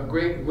 A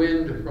great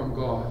wind from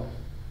God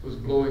was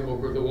blowing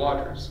over the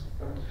waters.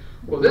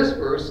 Well, this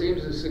verse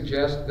seems to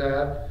suggest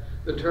that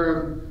the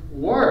term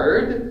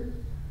word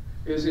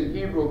is in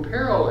Hebrew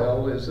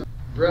parallelism,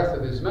 breath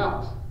of his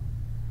mouth.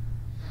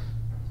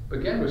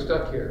 Again, we're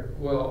stuck here.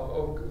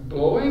 Well,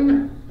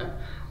 blowing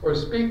or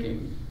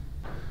speaking?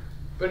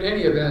 But in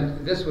any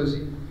event, this was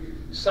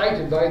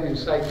cited by the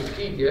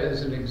encyclopedia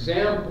as an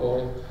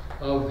example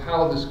of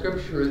how the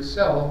Scripture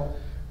itself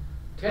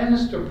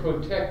tends to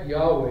protect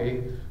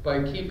Yahweh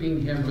by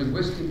keeping him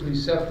linguistically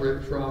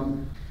separate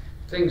from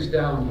things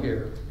down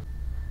here.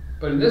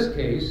 But in this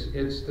case,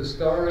 it's the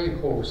starry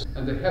host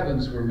and the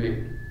heavens were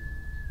made.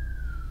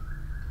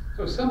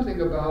 So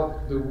something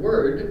about the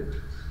Word,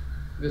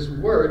 this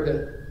Word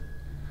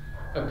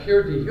that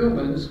appeared to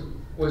humans,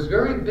 was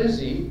very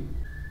busy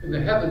in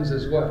the heavens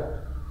as well.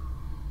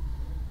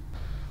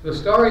 The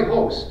starry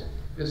host,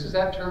 this is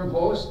that term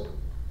host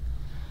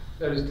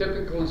that is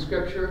typical in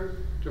Scripture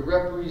to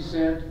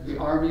represent the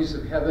armies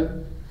of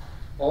heaven,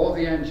 all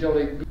the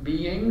angelic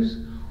beings,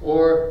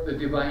 or the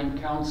divine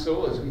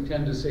council, as we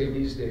tend to say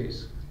these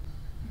days.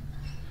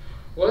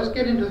 Well, let's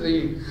get into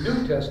the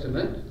New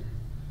Testament,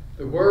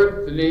 the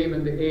Word, the name,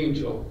 and the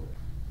angel.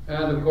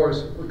 And of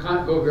course, we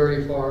can't go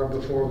very far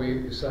before we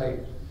recite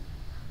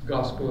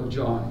Gospel of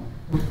John.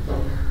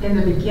 In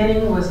the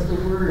beginning was the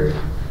Word,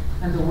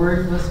 and the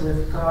Word was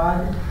with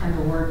God, and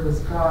the Word was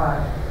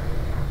God.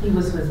 He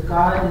was with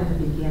God in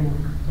the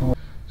beginning.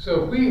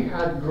 So if we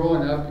had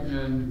grown up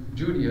in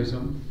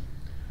Judaism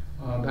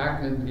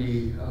back in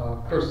the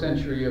first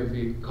century of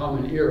the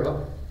Common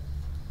Era,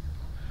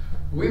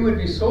 we would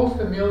be so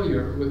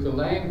familiar with the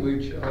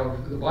language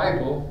of the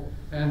Bible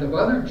and of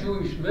other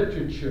Jewish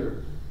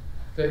literature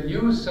that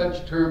use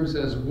such terms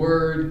as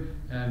word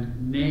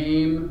and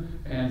name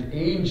and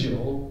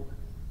angel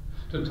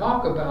to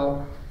talk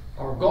about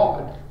our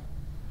God.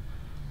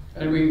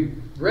 And we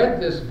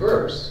read this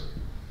verse,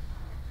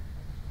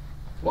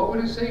 what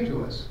would it say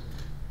to us?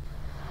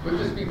 Would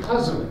this be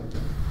puzzling?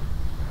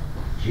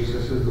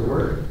 Jesus is the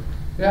Word.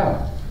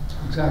 Yeah.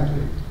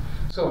 Exactly.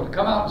 So to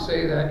come out and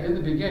say that in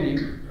the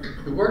beginning,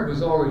 the Word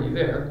was already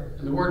there,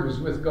 and the Word was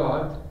with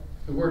God,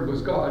 the Word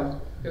was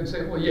God, and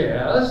say, well,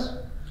 yes,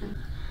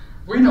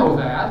 we know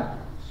that.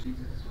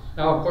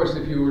 Now, of course,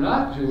 if you were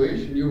not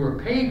Jewish and you were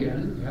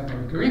pagan, you have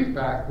a Greek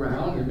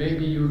background, and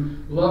maybe you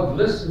loved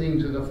listening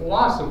to the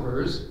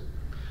philosophers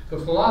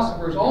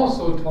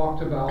also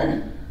talked about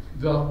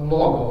the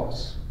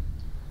Logos,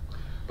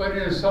 but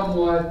in a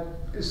somewhat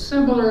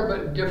similar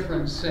but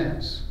different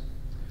sense.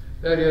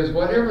 That is,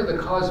 whatever the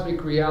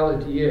cosmic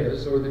reality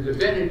is, or the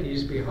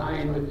divinities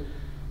behind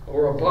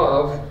or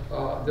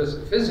above this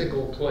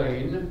physical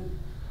plane,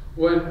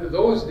 when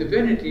those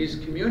divinities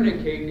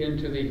communicate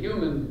into the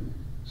human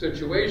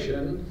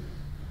situation,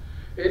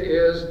 it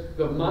is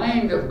the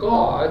mind of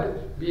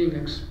God being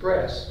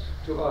expressed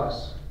to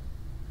us.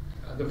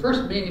 The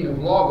first meaning of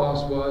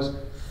Logos was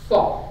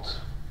thought,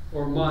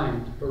 or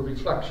mind, or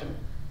reflection.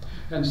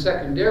 And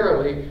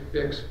secondarily, the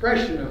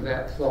expression of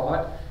that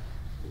thought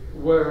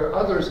where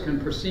others can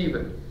perceive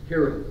it,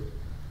 hear it.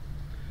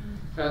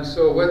 And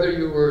so whether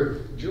you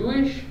were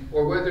Jewish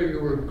or whether you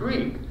were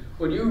Greek,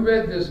 when you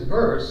read this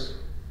verse,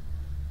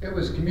 it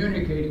was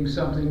communicating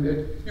something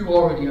that you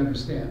already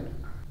understand.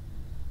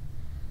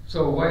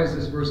 So why is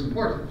this verse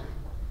important?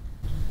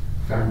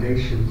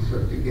 Foundations, the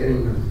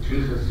beginning of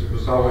Jesus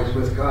was always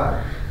with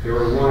God. They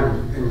were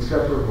one,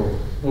 inseparable.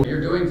 Well,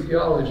 you're doing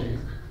theology.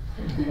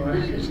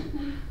 Right?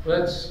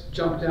 Let's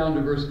jump down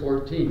to verse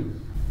 14.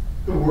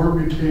 The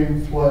Word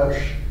became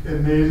flesh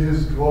and made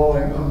his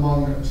dwelling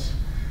among us.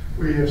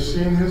 We have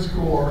seen his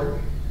glory,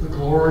 the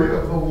glory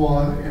of the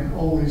one and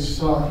only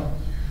Son,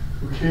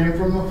 who came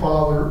from the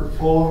Father,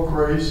 full of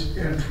grace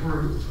and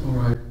truth. All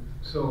right.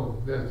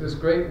 So this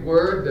great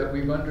Word that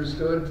we've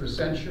understood for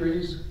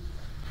centuries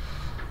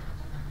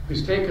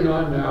is taken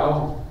on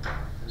now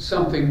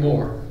something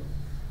more.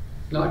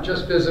 Not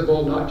just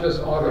visible, not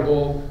just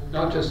audible,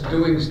 not just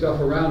doing stuff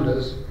around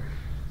us,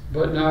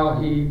 but now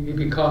he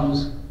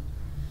becomes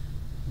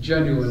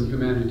genuine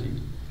humanity.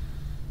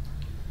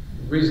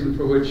 Reason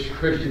for which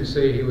Christians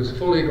say he was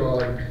fully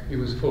God, he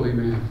was fully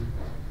man,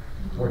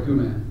 or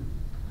human.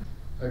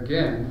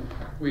 Again,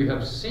 we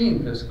have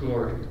seen this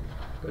glory,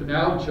 but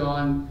now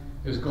John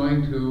is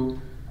going to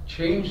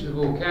change the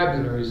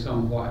vocabulary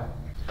somewhat.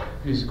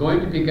 He's going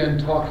to begin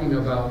talking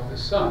about the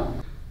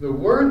Son. The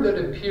Word that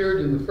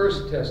appeared in the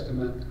First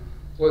Testament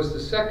was the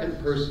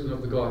second person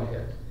of the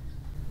Godhead.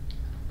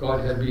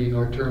 Godhead being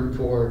our term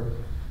for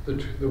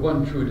the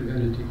one true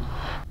divinity.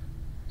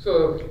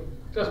 So,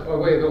 just by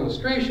way of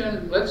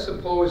illustration, let's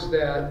suppose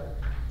that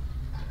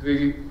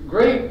the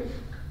great,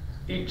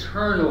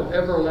 eternal,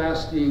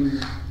 everlasting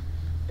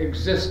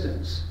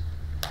existence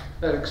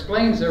that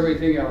explains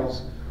everything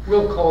else,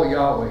 we'll call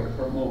Yahweh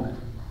for a moment.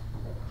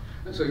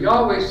 And so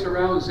Yahweh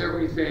surrounds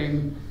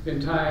everything in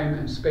time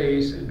and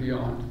space and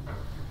beyond.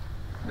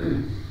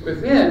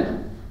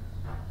 Within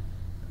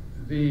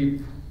the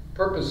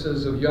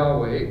purposes of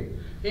Yahweh,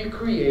 he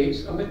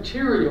creates a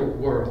material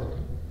world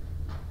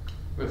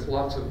with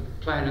lots of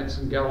planets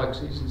and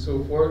galaxies and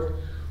so forth,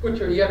 which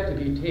are yet to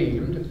be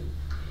tamed.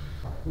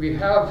 We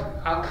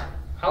have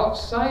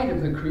outside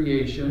of the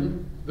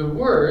creation the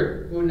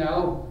Word, who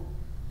now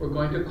we're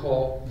going to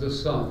call the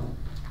Son.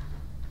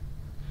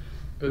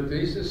 But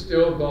this is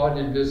still God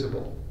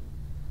invisible.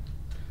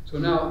 So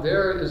now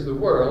there is the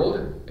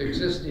world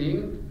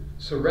existing,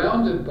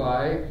 surrounded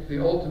by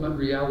the ultimate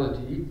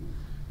reality,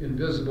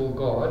 invisible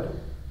God.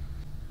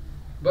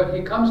 But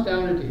he comes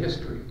down into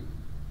history,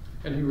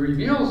 and he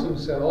reveals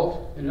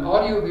himself in an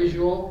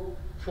audiovisual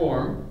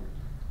form,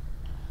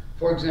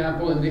 for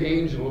example, in the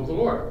angel of the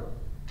Lord,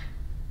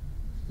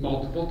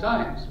 multiple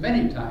times,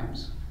 many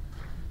times,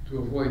 to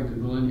avoid the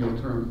millennial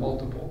term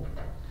multiple.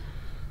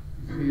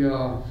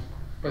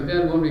 But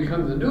then when we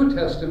come to the New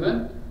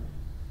Testament,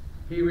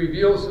 he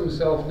reveals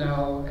himself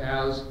now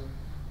as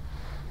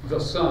the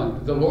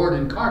Son, the Lord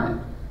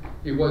incarnate.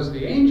 He was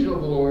the angel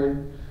of the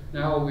Lord,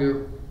 now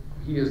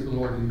he is the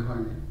Lord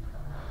incarnate.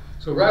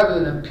 So rather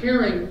than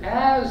appearing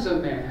as a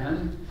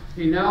man,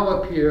 he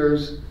now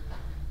appears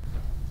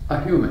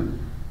a human.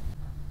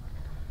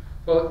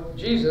 Well,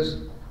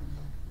 Jesus,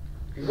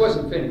 he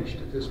wasn't finished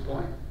at this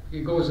point.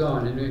 He goes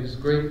on in his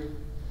great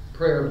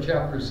prayer of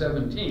chapter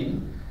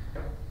 17.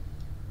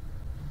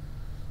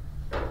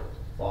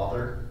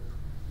 Father,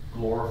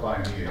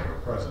 glorify me in your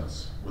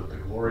presence with the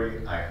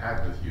glory I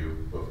had with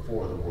you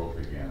before the world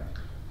began.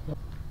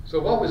 So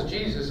what was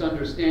Jesus'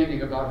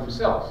 understanding about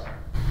himself?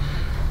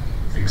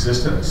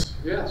 Existence.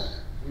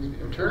 Yes, he's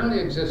eternally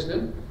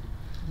existent,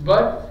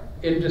 but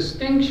in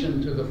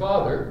distinction to the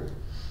Father,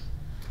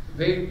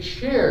 they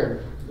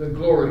shared the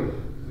glory,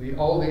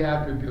 all the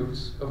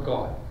attributes of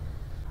God.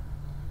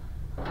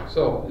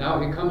 So now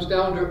he comes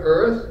down to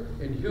earth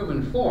in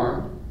human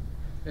form,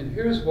 and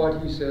here's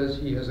what he says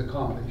he has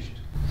accomplished.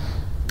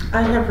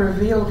 I have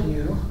revealed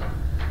you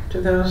to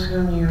those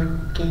whom you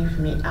gave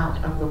me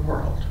out of the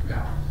world.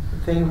 Yeah.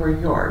 They were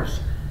yours.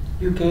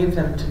 You gave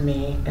them to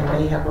me, and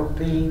they have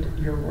obeyed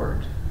your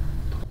word.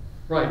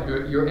 Right,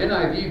 your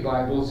NIV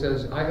Bible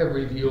says, I have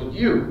revealed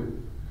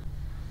you.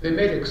 They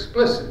made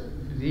explicit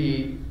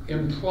the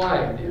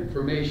implied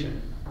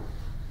information.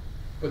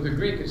 But the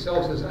Greek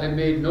itself says, I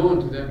made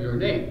known to them your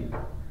name.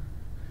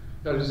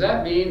 Now, does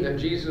that mean that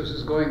Jesus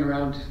is going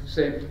around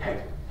saying,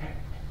 hey,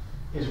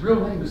 his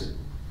real name is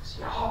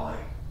Yahweh?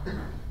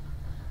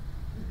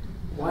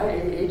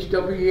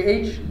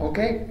 Y-A-H-W-H,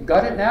 okay,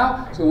 got it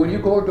now? So when you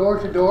go door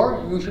to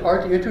door, you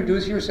are to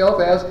introduce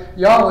yourself as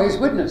Yahweh's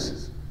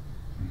witnesses.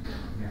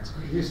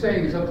 He's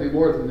saying something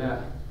more than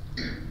that.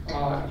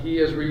 He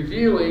is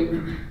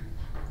revealing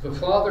the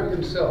Father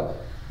himself,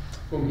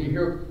 whom he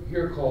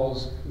here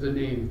calls the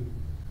name.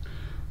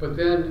 But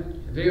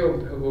then they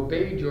have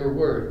obeyed your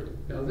word.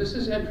 Now this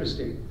is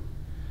interesting.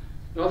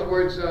 In other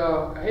words,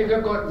 hey,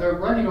 they're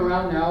running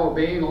around now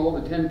obeying all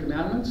the 10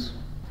 Commandments.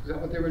 Is that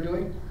what they were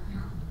doing?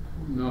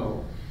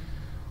 No.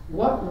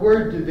 What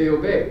word did they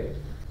obey?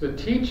 The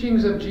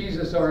teachings of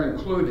Jesus are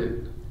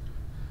included.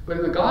 But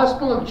in the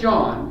Gospel of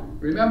John,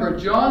 remember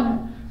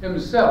John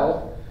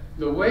himself,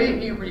 the way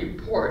he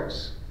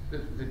reports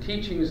the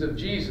teachings of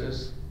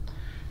Jesus,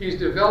 he's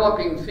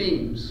developing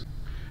themes.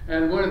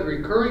 And one of the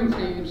recurring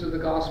themes of the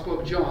Gospel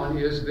of John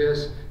is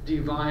this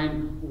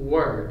divine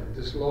word,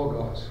 this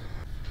logos.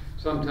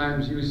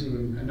 Sometimes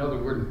using another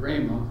word,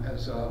 rhema,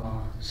 as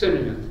a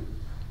synonym.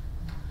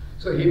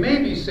 So he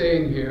may be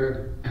saying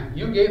here,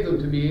 you gave them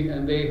to me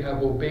and they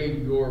have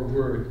obeyed your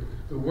word,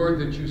 the word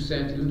that you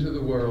sent into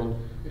the world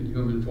in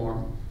human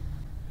form.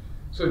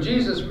 So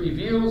Jesus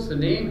reveals the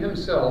name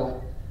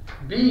himself,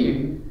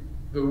 being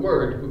the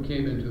Word who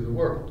came into the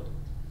world.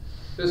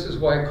 This is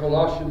why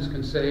Colossians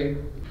can say,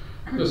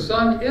 the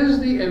Son is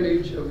the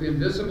image of the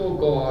invisible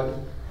God,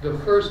 the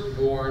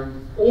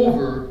firstborn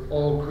over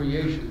all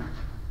creation.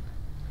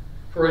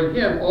 For in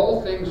him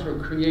all things were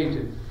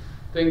created,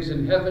 things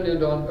in heaven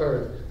and on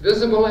earth,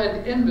 visible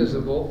and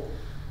invisible,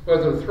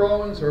 whether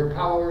thrones or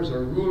powers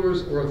or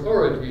rulers or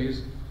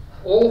authorities,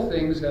 all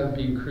things have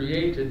been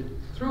created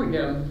through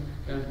him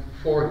and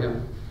for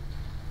him.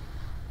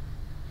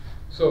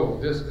 So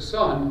this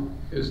Son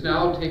is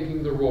now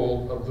taking the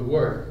role of the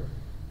Word,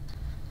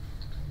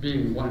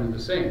 being one and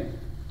the same.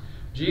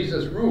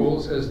 Jesus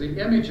rules as the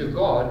image of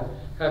God,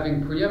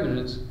 having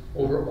preeminence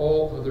over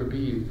all other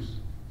beings.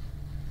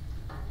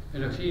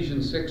 In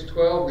Ephesians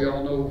 6:12, we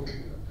all know,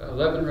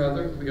 11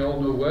 rather, we all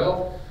know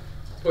well,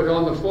 put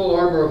on the full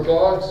armor of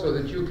God so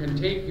that you can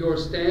take your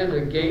stand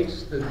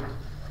against the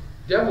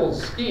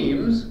devil's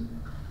schemes,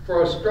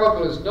 for our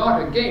struggle is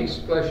not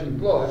against flesh and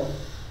blood,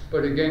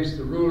 but against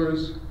the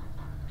rulers,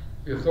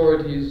 the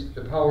authorities,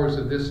 the powers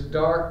of this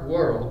dark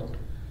world,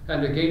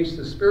 and against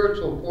the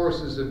spiritual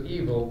forces of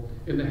evil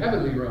in the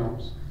heavenly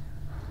realms.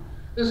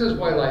 This is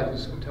why life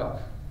is so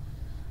tough.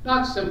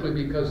 Not simply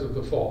because of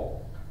the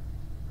fall.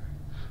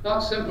 Not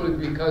simply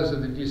because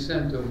of the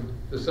descent of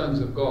the sons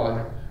of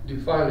God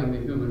defiling the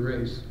human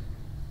race.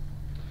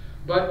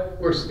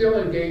 But we're still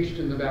engaged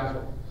in the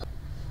battle.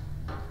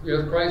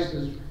 Because Christ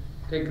has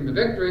taken the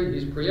victory,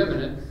 he's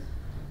preeminent.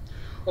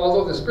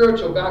 Although the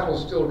spiritual battle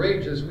still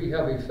rages, we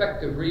have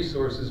effective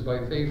resources by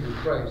faith in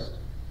Christ.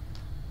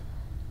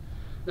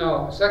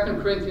 Now,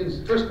 1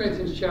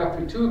 Corinthians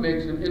chapter 2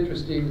 makes an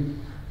interesting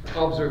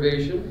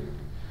observation.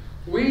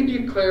 We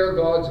declare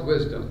God's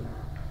wisdom,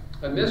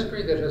 a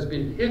mystery that has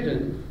been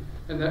hidden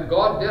and that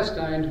God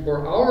destined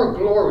for our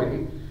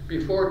glory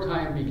before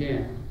time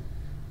began.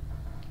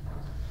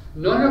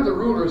 None of the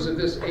rulers of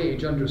this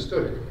age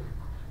understood it,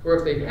 for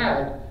if they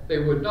had, they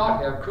would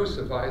not have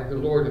crucified the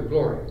Lord of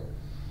glory.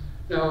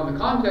 Now, in the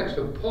context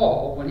of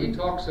Paul, when he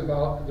talks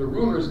about the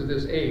rulers of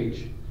this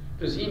age,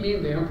 does he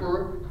mean the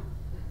emperor?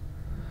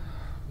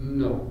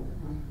 No.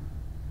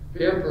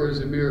 The emperor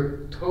is a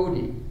mere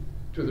toady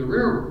to the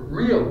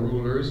real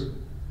rulers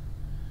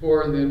who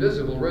are in the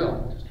invisible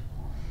realm.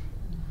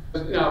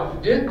 Now,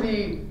 did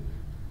the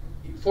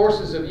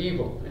forces of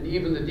evil, and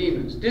even the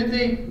demons, did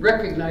they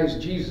recognize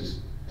Jesus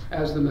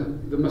as the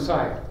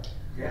Messiah?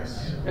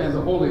 Yes. And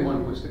the Holy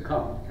One was to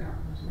come.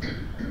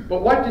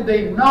 But what did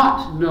they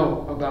not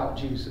know about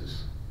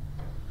Jesus?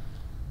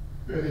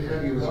 He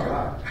was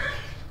God.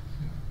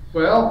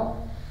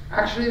 Well,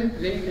 actually,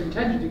 they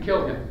intended to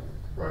kill him.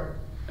 Right.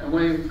 And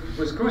when he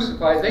was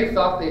crucified, they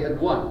thought they had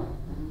won.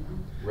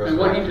 And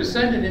when he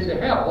descended into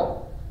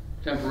hell,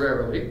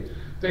 temporarily,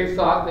 they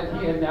thought that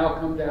he had now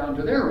come down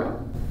to their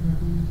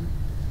realm.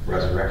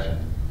 Resurrection.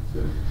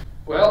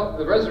 Well,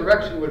 the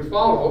resurrection would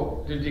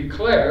follow to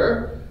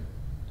declare,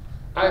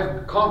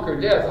 I've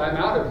conquered death, I'm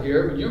out of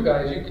here, but you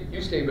guys,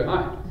 you stay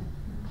behind.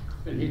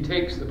 And he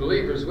takes the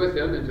believers with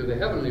him into the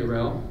heavenly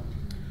realm.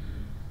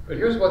 But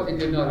here's what they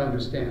did not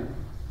understand.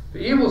 The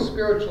evil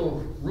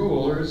spiritual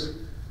rulers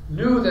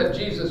knew that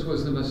Jesus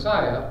was the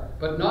Messiah,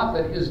 but not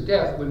that his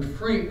death would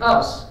free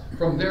us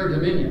from their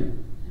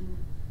dominion,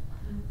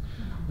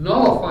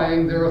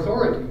 nullifying their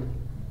authority.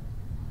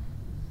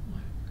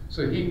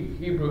 So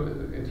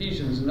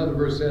Ephesians, another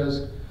verse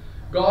says,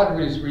 God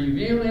is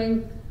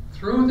revealing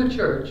through the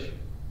church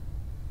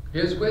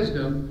his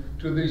wisdom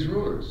to these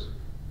rulers.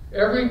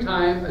 Every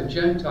time a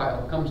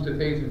Gentile comes to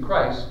faith in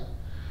Christ,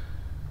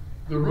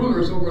 the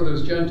rulers over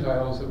those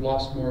Gentiles have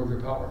lost more of their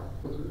power.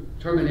 We'll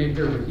terminate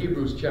here with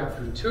Hebrews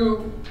chapter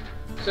 2.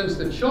 Since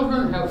the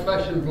children have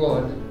flesh and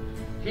blood,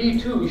 he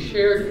too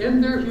shared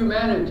in their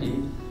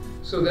humanity,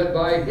 so that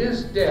by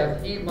his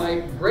death he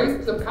might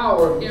break the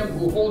power of him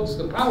who holds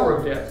the power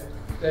of death,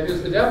 that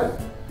is the devil,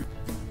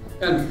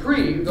 and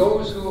free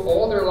those who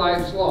all their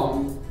lives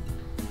long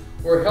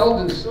were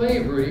held in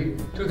slavery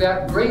to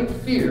that great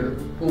fear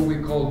whom we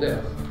call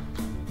death.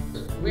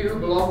 We who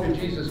belong to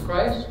Jesus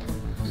Christ,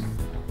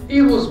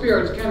 evil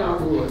spirits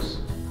cannot rule us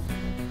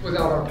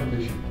without our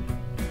permission.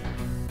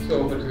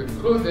 So, but to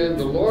conclude then,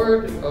 the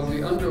Lord of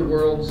the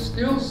underworld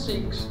still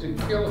seeks to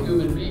kill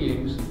human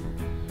beings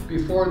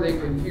before they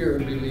can hear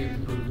and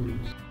believe the good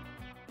news.